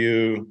show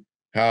you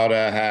how to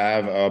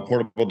have a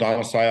portable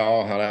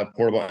domicile, how to have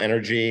portable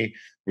energy.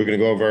 We're going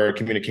to go over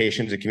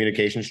communications and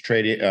communications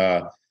trade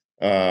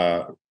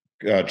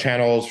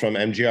channels from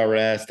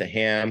MGRS to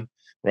ham,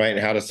 right? And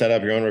how to set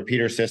up your own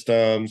repeater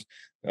systems,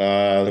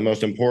 the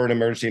most important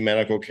emergency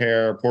medical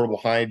care, portable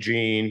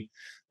hygiene,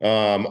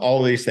 all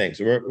of these things.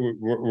 We're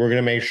going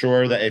to make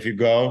sure that if you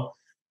go,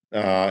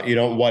 you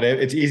don't what if.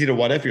 It's easy to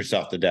what if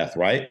yourself to death,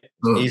 right?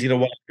 It's easy to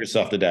what if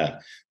yourself to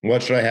death.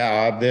 What should I have?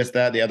 I have this,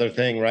 that, the other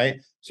thing, right?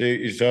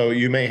 So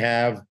you may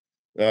have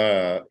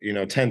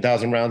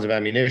 10,000 rounds of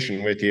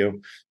ammunition with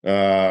you,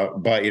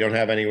 but you don't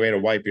have any way to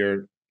wipe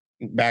your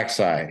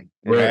backside,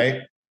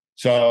 right?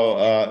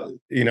 So,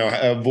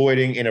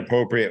 avoiding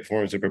inappropriate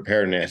forms of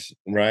preparedness,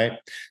 right?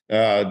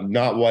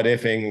 Not what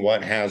ifing,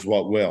 what has,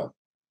 what will,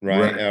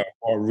 right?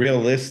 Or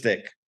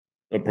realistic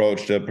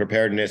approach to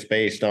preparedness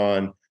based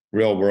on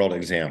real world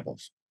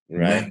examples,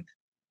 right? Man.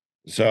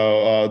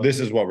 So this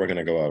is what we're going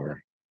to go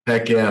over.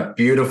 Heck yeah.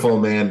 Beautiful,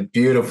 man.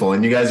 Beautiful.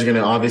 And you guys are going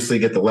to obviously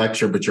get the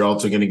lecture, but you're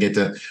also going to get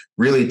to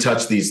really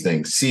touch these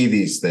things, see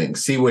these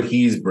things, see what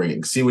he's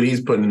bringing, see what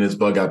he's putting in his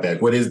bug out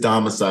bag, what his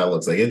domicile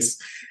looks like. This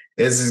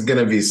is going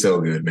to be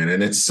so good, man.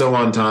 And it's so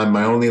on time.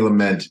 My only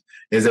lament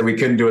is that we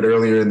couldn't do it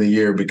earlier in the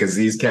year because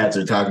these cats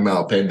are talking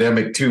about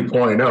pandemic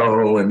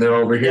 2.0 and they're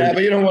over here. Yeah,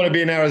 but you don't want to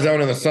be in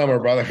Arizona in the summer,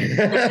 brother.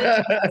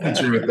 That's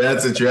the truth.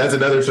 That's the truth. That's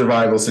another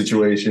survival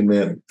situation,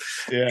 man.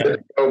 Yeah.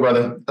 Oh,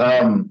 brother.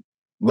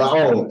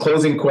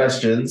 Closing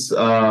questions.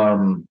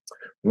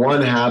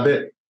 One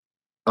habit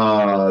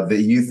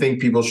that you think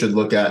people should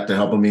look at to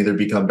help them either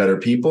become better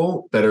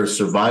people, better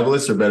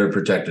survivalists, or better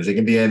protectors. It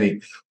can be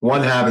any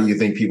one habit you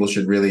think people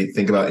should really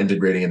think about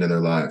integrating into their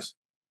lives.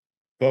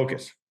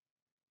 Focus.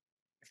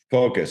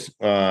 Focus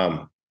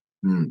on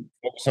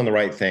the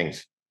right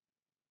things,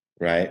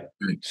 right?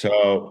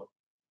 So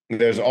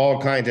there's all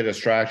kinds of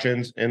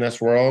distractions in this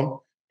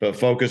world, but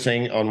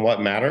focusing on what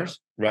matters,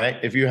 right?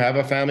 If you have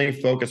a family,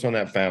 focus on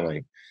that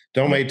family.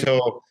 Don't wait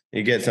till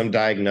you get some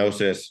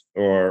diagnosis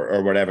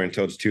or whatever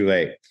until it's too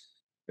late.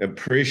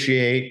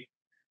 Appreciate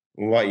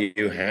what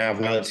you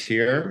have while it's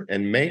here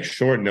and make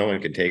sure no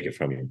one can take it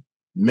from you.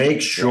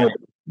 Make sure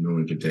no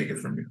one can take it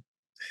from you.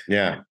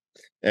 Yeah.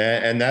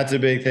 And that's a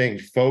big thing.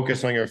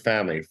 Focus on your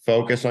family,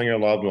 focus on your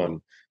loved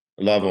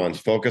ones,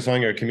 focus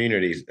on your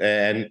communities.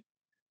 And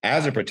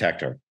as a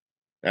protector,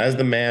 as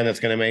the man that's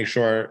going to make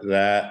sure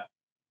that,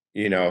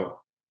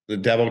 the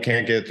devil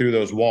can't get through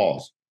those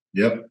walls.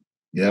 Yep.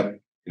 When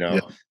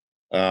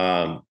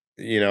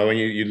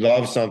you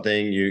love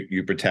something,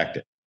 you protect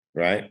it.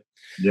 Right.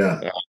 Yeah.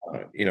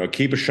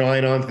 Keep a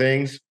shine on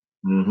things,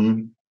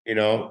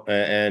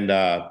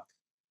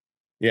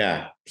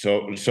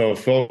 So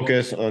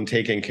focus on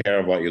taking care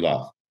of what you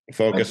love.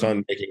 Focus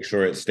on making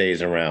sure it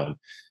stays around.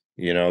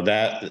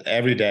 That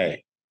every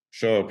day,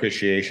 show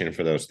appreciation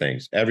for those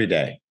things every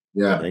day.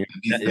 Yeah.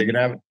 You're going to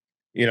have,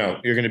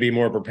 you're going to be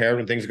more prepared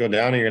when things go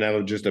down and you're going to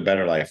have just a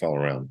better life all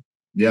around.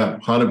 Yeah,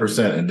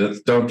 100%.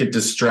 And don't get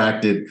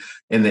distracted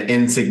in the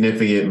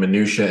insignificant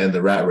minutia and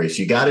the rat race.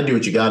 You got to do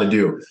what you got to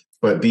do,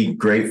 but be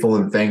grateful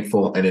and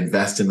thankful and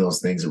invest in those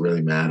things that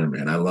really matter,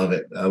 man. I love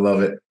it.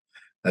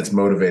 That's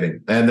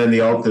motivating. And then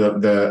the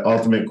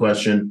ultimate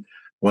question,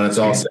 when it's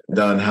all said and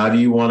done, how do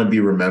you want to be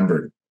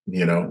remembered,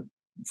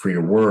 for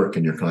your work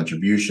and your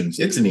contributions?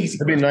 It's an easy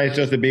question. It'd be nice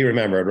just to be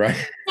remembered,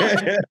 right?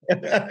 Right.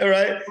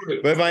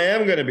 But if I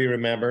am going to be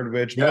remembered,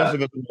 which most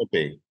of us will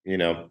be,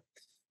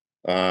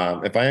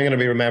 if I am going to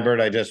be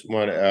remembered, I just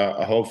want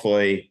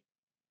hopefully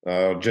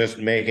just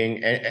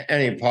making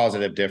any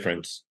positive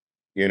difference.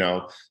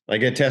 I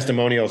get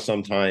testimonials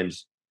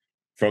sometimes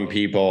from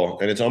people,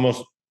 and it's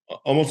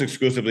almost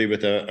exclusively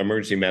with the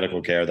emergency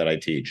medical care that I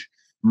teach.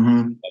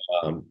 I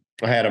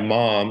had a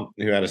mom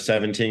who had a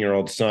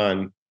 17-year-old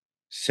son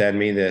send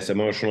me this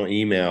emotional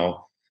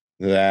email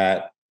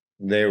that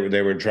they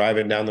were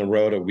driving down the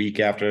road a week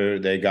after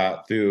they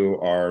got through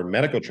our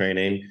medical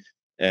training,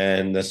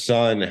 and the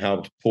son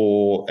helped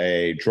pull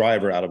a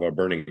driver out of a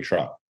burning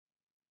truck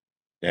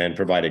and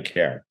provided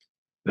care.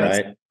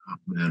 Right?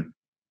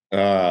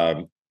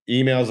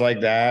 Emails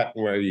like that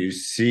where you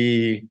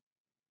see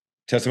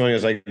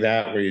testimonials like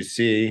that where you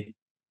see,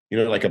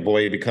 like a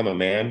boy become a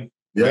man.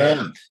 Yeah.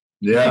 Right?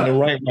 Yeah. In the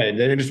right way. They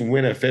didn't just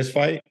win a fist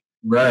fight.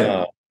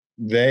 Right.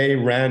 They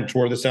ran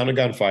toward the sound of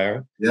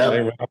gunfire.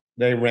 Yeah.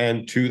 They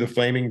ran to the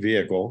flaming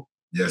vehicle.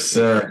 Yes,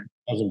 sir.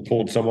 And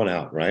pulled someone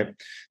out, right?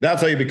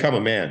 That's how you become a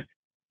man.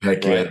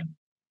 Heck right?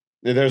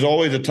 Yeah. There's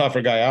always a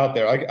tougher guy out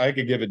there. I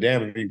could give a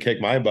damn if you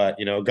kick my butt.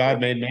 God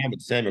made man,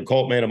 but Samuel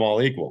Colt made them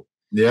all equal.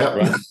 Yeah.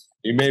 Right?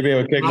 You may be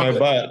able to kick my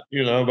butt,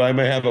 but I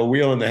may have a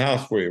wheel in the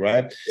house for you,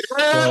 right?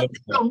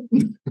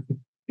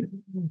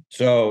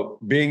 So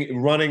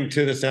running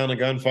to the sound of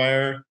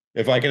gunfire,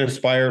 if I can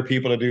inspire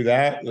people to do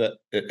that,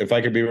 if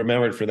I could be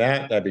remembered for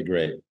that, that'd be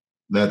great.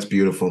 That's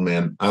beautiful,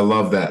 man. I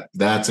love that.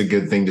 That's a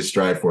good thing to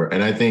strive for.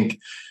 And I think,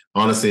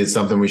 honestly, it's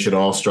something we should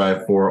all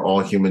strive for.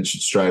 All humans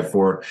should strive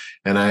for.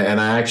 And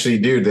I actually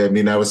do. I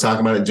mean, I was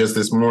talking about it just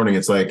this morning.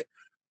 It's like,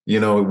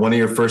 one of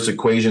your first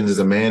equations as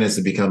a man is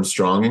to become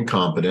strong and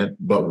competent.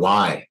 But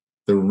why?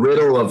 The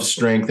riddle of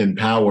strength and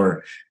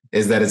power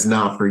is that it's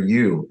not for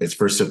you. It's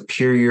for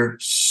superior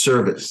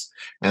service.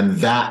 And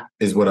that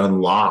is what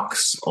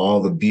unlocks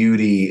all the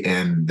beauty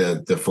and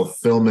the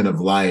fulfillment of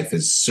life,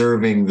 is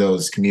serving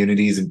those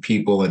communities and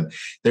people. And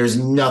there's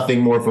nothing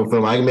more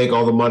fulfilling. I can make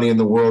all the money in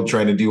the world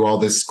trying to do all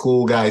this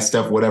cool guy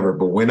stuff, whatever.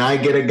 But when I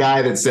get a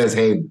guy that says,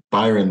 hey,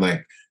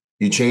 Byron,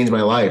 you changed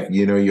my life.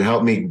 You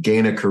helped me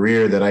gain a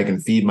career that I can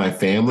feed my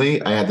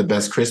family. I had the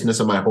best Christmas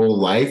of my whole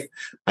life.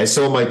 I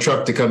sold my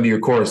truck to come to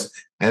your course.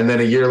 And then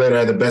a year later, I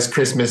had the best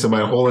Christmas of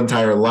my whole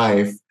entire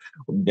life.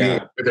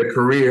 With a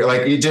career.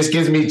 It just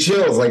gives me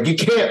chills. You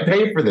can't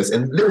pay for this.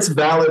 And this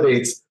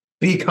validates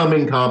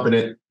becoming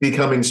competent,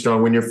 becoming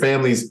strong, when your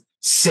family's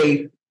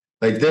safe.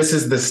 Like, this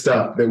is the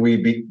stuff that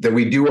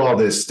we do all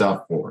this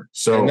stuff for.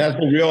 So, and that's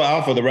the real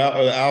alpha. The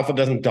alpha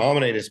doesn't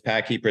dominate his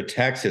pack; he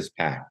protects his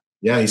pack.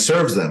 yeah, he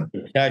serves them.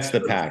 Protects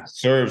the pack.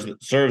 Serves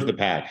the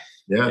pack.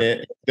 Yeah.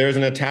 If there's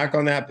an attack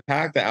on that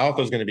pack, the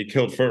alpha is going to be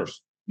killed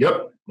first.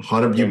 Yep.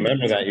 100.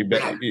 Remember that.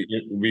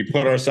 We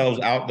put ourselves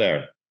out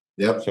there.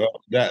 Yep. So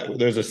that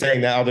there's a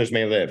saying that others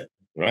may live,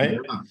 right?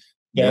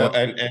 Yeah. So,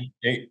 and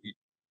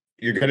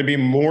you're going to be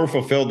more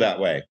fulfilled that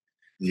way.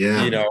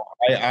 Yeah.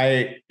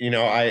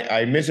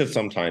 I miss it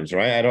sometimes,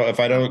 right? I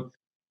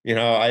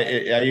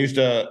used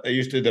to,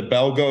 the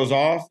bell goes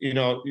off,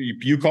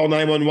 you call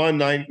 911,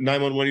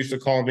 911 used to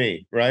call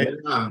me, right?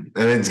 Yeah. And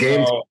it's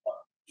game. So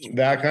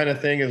that kind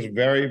of thing is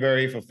very,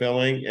 very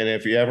fulfilling. And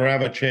if you ever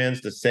have a chance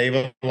to save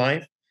a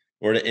life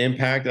or to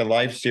impact a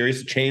life,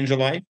 seriously change a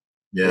life,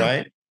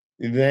 right?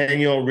 Then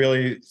you'll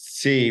really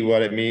see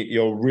what it means.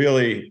 You'll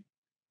really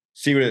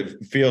see what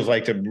it feels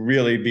like to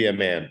really be a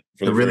man.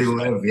 To really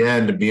live,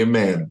 and to be a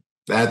man.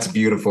 That's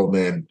beautiful,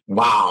 man.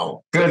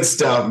 Wow. Good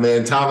stuff,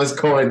 man. Thomas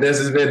Coyne, this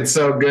has been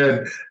so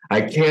good.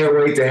 I can't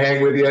wait to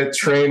hang with you,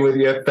 train with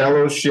you,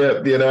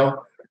 fellowship,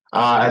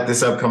 at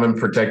this upcoming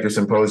Protector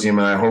Symposium.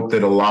 And I hope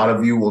that a lot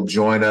of you will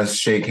join us,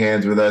 shake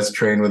hands with us,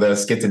 train with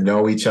us, get to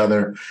know each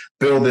other,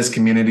 build this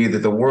community that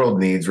the world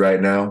needs right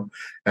now.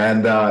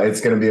 And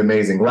it's going to be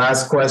amazing.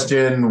 Last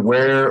question,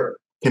 where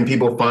can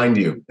people find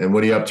you and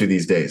what are you up to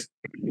these days?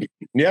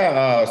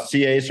 Yeah,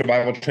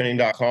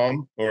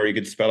 casurvivaltraining.com, or you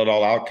could spell it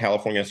all out,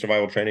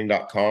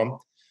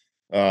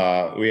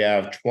 californiasurvivaltraining.com. We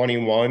have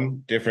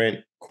 21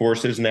 different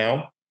courses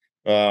now,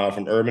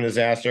 from urban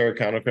disaster,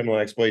 counter-criminal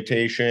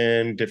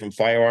exploitation, different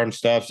firearm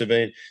stuff,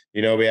 civilian.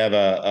 We have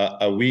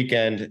a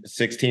weekend,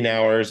 16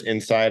 hours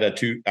inside a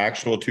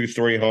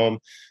two-story home,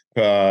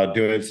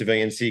 doing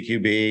civilian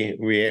CQB.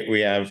 We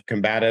have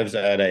combatives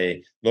at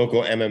a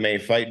local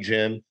MMA fight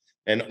gym.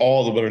 And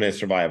all the wilderness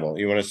survival.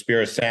 You want to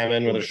spear a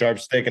salmon with a sharp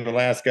stick in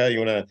Alaska. You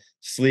want to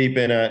sleep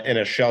in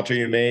a shelter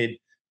you made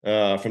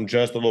from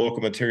just the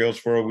local materials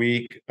for a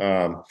week.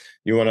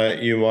 You want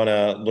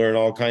to learn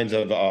all kinds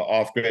of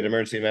off-grid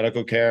emergency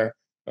medical care.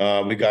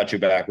 We got you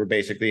back. We're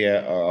basically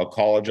a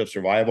college of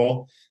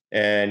survival,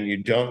 and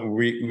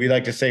we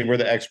like to say we're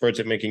the experts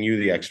at making you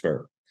the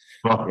expert.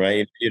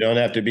 Right? You don't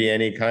have to be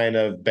any kind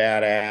of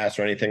badass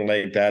or anything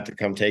like that to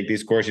come take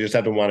these courses. You just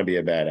have to want to be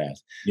a badass.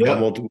 Yeah,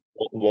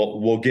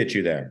 we'll get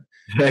you there.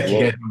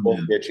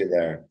 We'll get you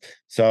there.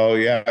 So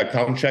yeah,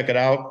 come check it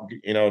out.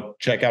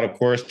 Check out a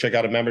course, check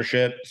out a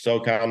membership.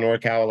 SoCal,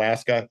 NorCal,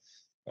 Alaska.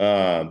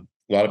 A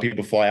lot of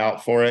people fly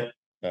out for it,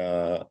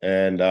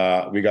 and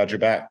we got your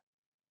back.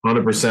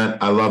 100%.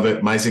 I love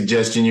it. My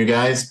suggestion, you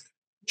guys,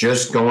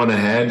 just go on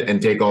ahead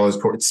and take all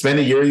those courses. Spend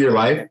a year of your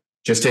life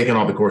just taking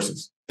all the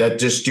courses.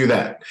 Just do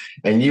that,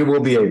 and you will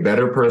be a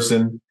better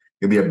person.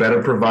 You'll be a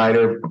better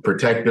provider, a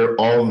protector,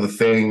 all of the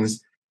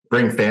things.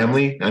 Bring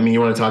family. I mean, you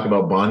want to talk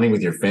about bonding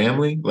with your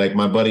family, like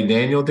my buddy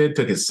Daniel did.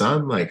 Took his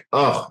son. Like,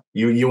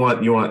 you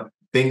want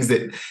things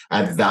that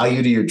add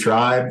value to your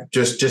tribe.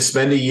 Just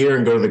spend a year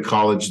and go to the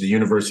college, the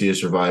University of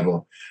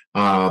Survival,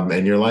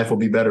 and your life will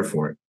be better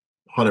for it.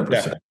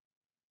 100%.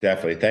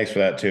 Definitely. Thanks for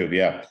that too.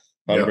 Yeah,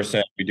 100%.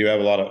 Yep. We do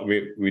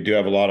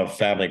have a lot of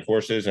family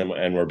courses, and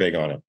we're big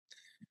on it.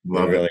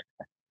 Love it.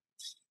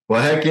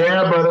 Well, heck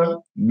yeah, brother.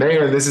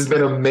 Man, this has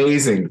been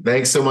amazing.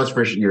 Thanks so much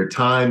for your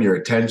time, your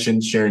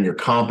attention, sharing your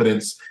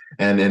competence,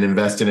 and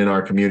investing in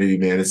our community,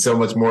 man. It's so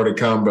much more to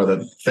come,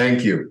 brother.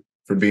 Thank you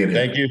for being here.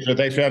 Thank you. So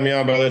thanks for having me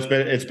on, brother.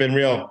 It's been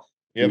real.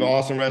 You have an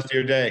awesome rest of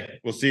your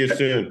day. We'll see you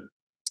soon.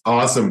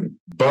 Awesome.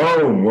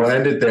 Boom. We'll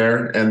end it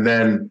there. And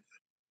then,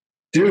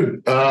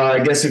 dude, I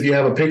guess if you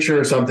have a picture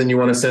or something you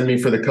want to send me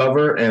for the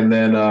cover, and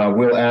then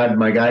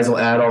my guys will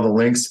add all the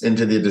links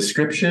into the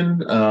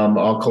description.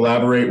 I'll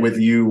collaborate with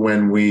you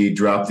when we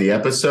drop the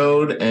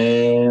episode.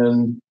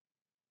 And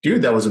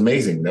dude, that was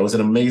amazing. That was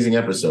an amazing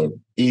episode.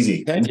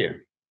 Easy. Thank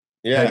you.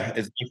 Yeah,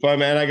 it's been fun,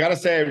 man. I got to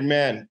say,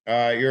 man,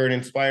 you're an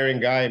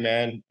inspiring guy,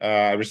 man.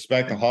 I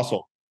respect the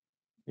hustle.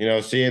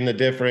 Seeing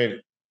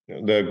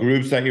the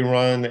groups that you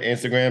run, the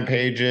Instagram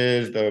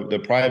pages, the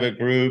private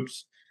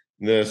groups,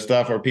 the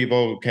stuff where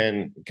people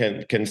can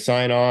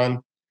sign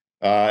on.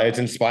 It's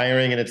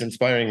inspiring, and it's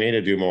inspiring me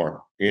to do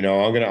more.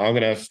 I'm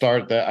gonna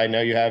start that. I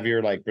know you have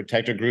your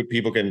protector group.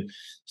 People can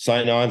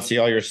sign on, see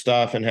all your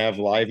stuff, and have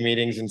live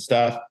meetings and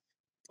stuff.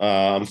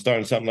 I'm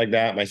starting something like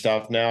that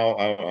myself now.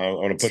 I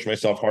want to push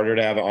myself harder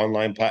to have an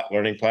online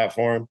learning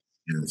platform.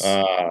 Yes.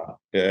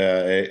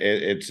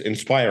 It's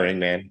inspiring,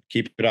 man.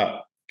 Keep it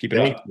up. Keep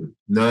it up.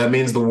 No, that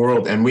means the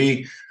world. And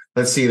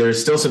let's see, there's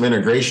still some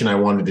integration I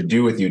wanted to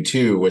do with you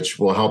too, which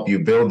will help you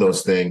build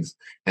those things.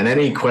 And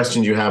any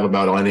questions you have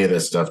about any of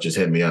this stuff, just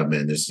hit me up,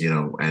 man. Just,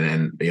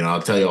 and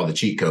I'll tell you all the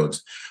cheat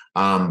codes.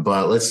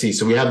 But let's see.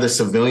 So we have the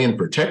Civilian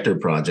Protector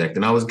Project,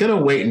 and I was going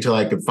to wait until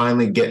I could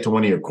finally get to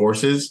one of your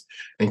courses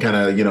and kind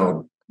of,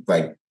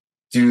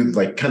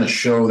 kind of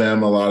show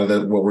them a lot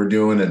of what we're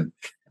doing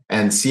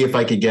and see if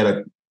I could get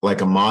a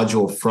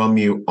module from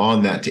you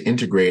on that to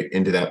integrate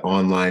into that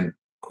online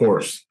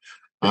course.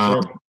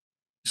 Sure.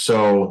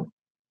 So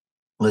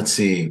let's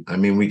see. I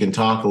mean, we can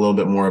talk a little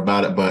bit more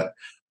about it, but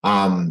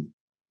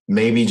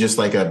maybe just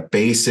like a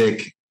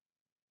basic,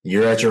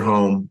 you're at your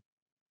home.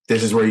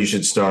 This is where you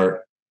should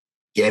start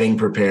getting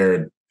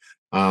prepared,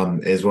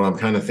 is what I'm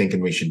kind of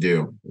thinking we should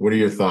do. What are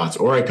your thoughts?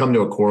 Or I come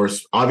to a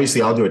course.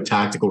 Obviously, I'll do a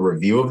tactical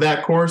review of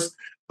that course,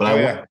 but I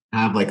want to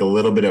have like a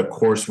little bit of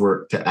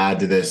coursework to add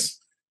to this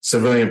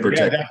civilian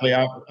protection. Yeah,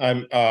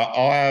 definitely.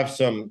 I'll have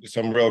some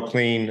real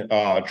clean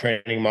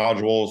training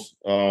modules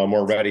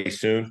more ready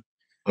soon.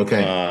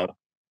 Okay.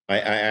 I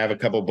have a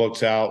couple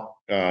books out.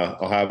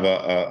 I'll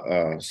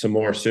have some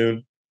more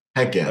soon.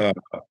 Heck yeah.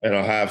 And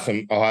I'll have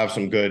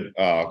some good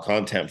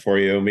content for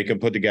you, and we can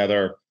put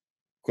together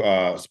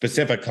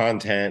specific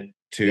content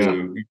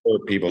to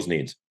people's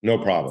needs. No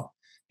problem.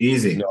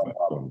 Easy. No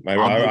problem.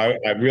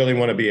 I really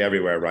want to be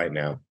everywhere right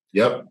now.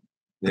 Yep.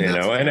 You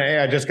know, and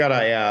I just got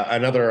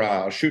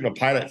another shooting a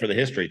pilot for the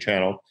History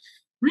Channel.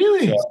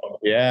 Really? So,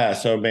 yeah.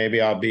 So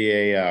maybe I'll be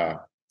a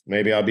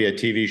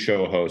TV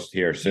show host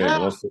here soon. Yeah.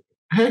 We'll see.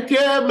 Heck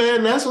yeah,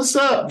 man. That's what's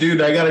up,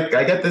 dude. I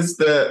got this.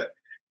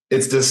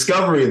 It's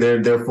Discovery.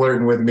 They're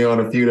flirting with me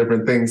on a few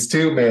different things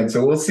too, man.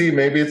 So we'll see.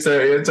 Maybe it's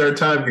our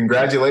time.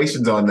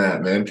 Congratulations on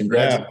that, man.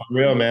 Congratulations. Yeah, for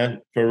real,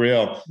 man. For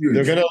real. Huge.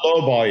 They're gonna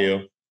lowball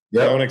you.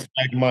 Yep. Don't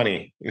expect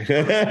money,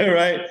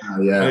 right?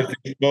 Yeah. It's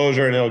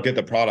exposure, and it'll get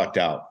the product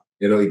out.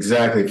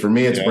 Exactly. For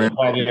me, it's brand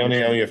probably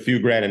only a few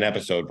grand an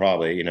episode,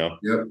 probably. You know.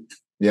 Yep.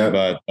 Yeah.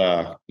 But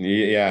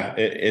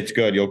it's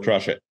good. You'll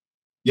crush it.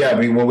 Yeah,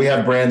 we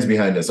have brands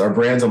behind us. Our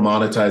brands will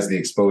monetize the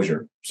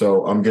exposure,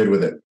 so I'm good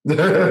with it.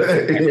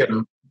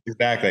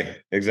 Exactly.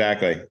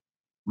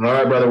 All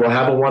right, brother. Well,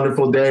 have a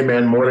wonderful day,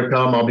 man. More to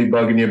come. I'll be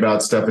bugging you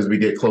about stuff as we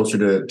get closer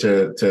to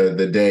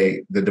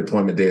the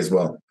deployment day as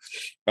well.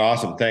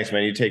 Awesome. Thanks,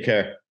 man. You take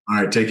care. All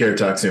right. Take care.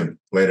 Talk soon.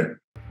 Later.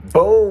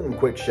 Boom!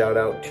 Quick shout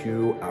out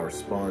to our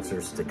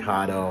sponsor,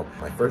 Staccato,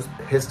 my first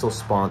pistol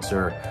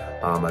sponsor.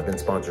 I've been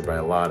sponsored by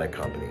a lot of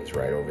companies,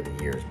 right, over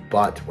the years,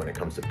 but when it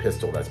comes to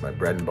pistol, that's my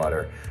bread and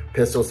butter.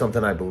 Pistol is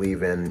something I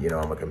believe in. You know,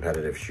 I'm a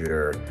competitive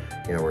shooter.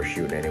 You know, we're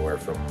shooting anywhere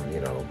from,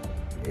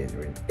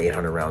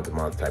 800 rounds a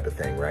month type of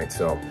thing, right?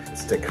 So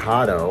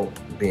Staccato,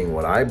 being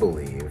what I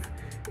believe,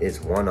 is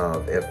one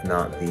of, if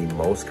not the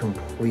most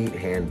complete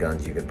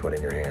handguns you can put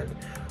in your hand.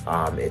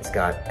 It's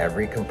got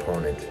every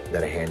component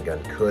that a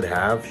handgun could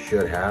have,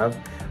 should have.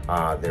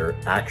 They're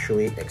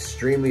actually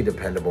extremely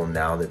dependable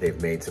now that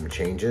they've made some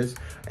changes,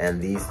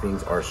 and these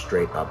things are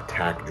straight up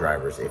tack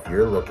drivers. If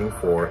you're looking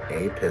for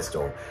a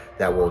pistol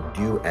that will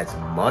do as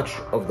much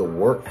of the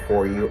work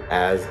for you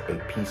as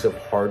a piece of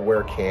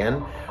hardware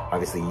can,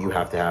 obviously you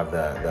have to have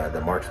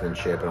the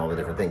marksmanship and all the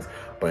different things,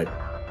 but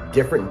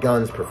different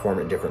guns perform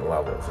at different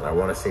levels. And I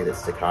want to say that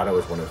Staccato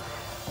is one of,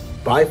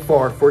 by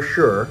far, for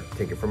sure,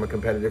 take it from a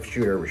competitive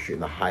shooter, we're shooting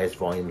the highest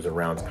volumes of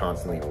rounds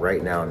constantly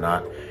right now.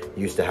 Not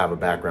used to have a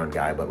background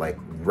guy, but like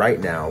right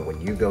now,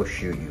 when you go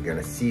shoot, you're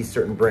gonna see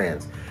certain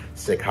brands.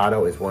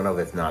 Staccato is one of,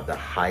 if not the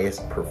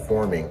highest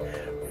performing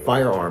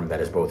firearm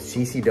that is both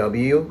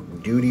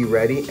CCW, duty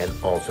ready, and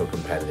also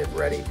competitive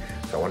ready.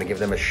 So I want to give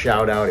them a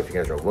shout out. If you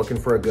guys are looking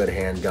for a good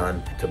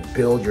handgun to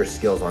build your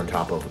skills on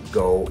top of,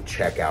 go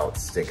check out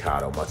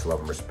Staccato. Much love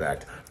and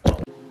respect.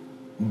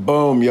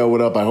 Boom, yo,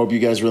 what up? I hope you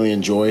guys really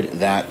enjoyed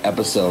that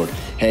episode.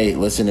 Hey,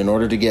 listen, in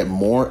order to get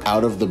more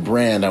out of the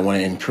brand, I want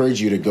to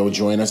encourage you to go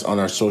join us on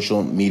our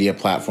social media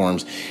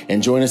platforms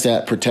and join us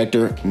at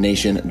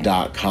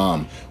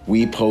protectornation.com.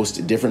 We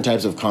post different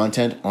types of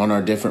content on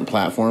our different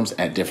platforms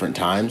at different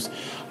times.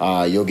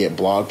 You'll get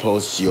blog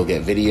posts, you'll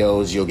get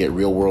videos, you'll get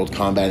real world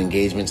combat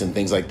engagements and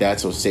things like that.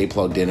 So stay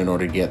plugged in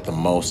order to get the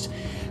most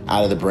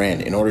out of the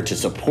brand. In order to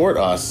support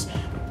us,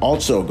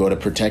 also go to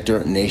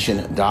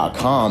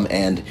protectornation.com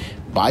and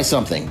buy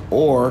something,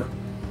 or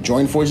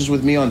join forces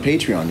with me on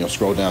Patreon. You'll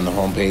scroll down the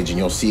homepage and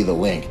you'll see the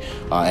link.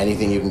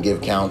 Anything you can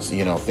give counts.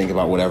 Think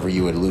about whatever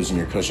you would lose in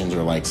your cushions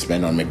or like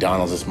spend on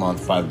McDonald's this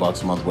month,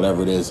 $5 a month,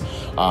 whatever it is.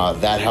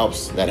 That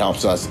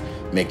helps us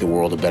make the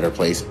world a better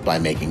place by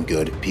making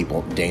good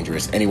people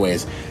dangerous.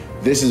 Anyways,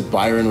 this is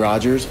Byron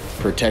Rogers,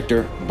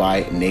 Protector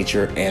by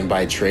nature and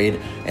by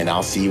trade, and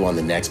I'll see you on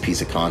the next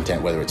piece of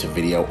content, whether it's a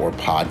video or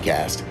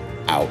podcast.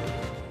 Out.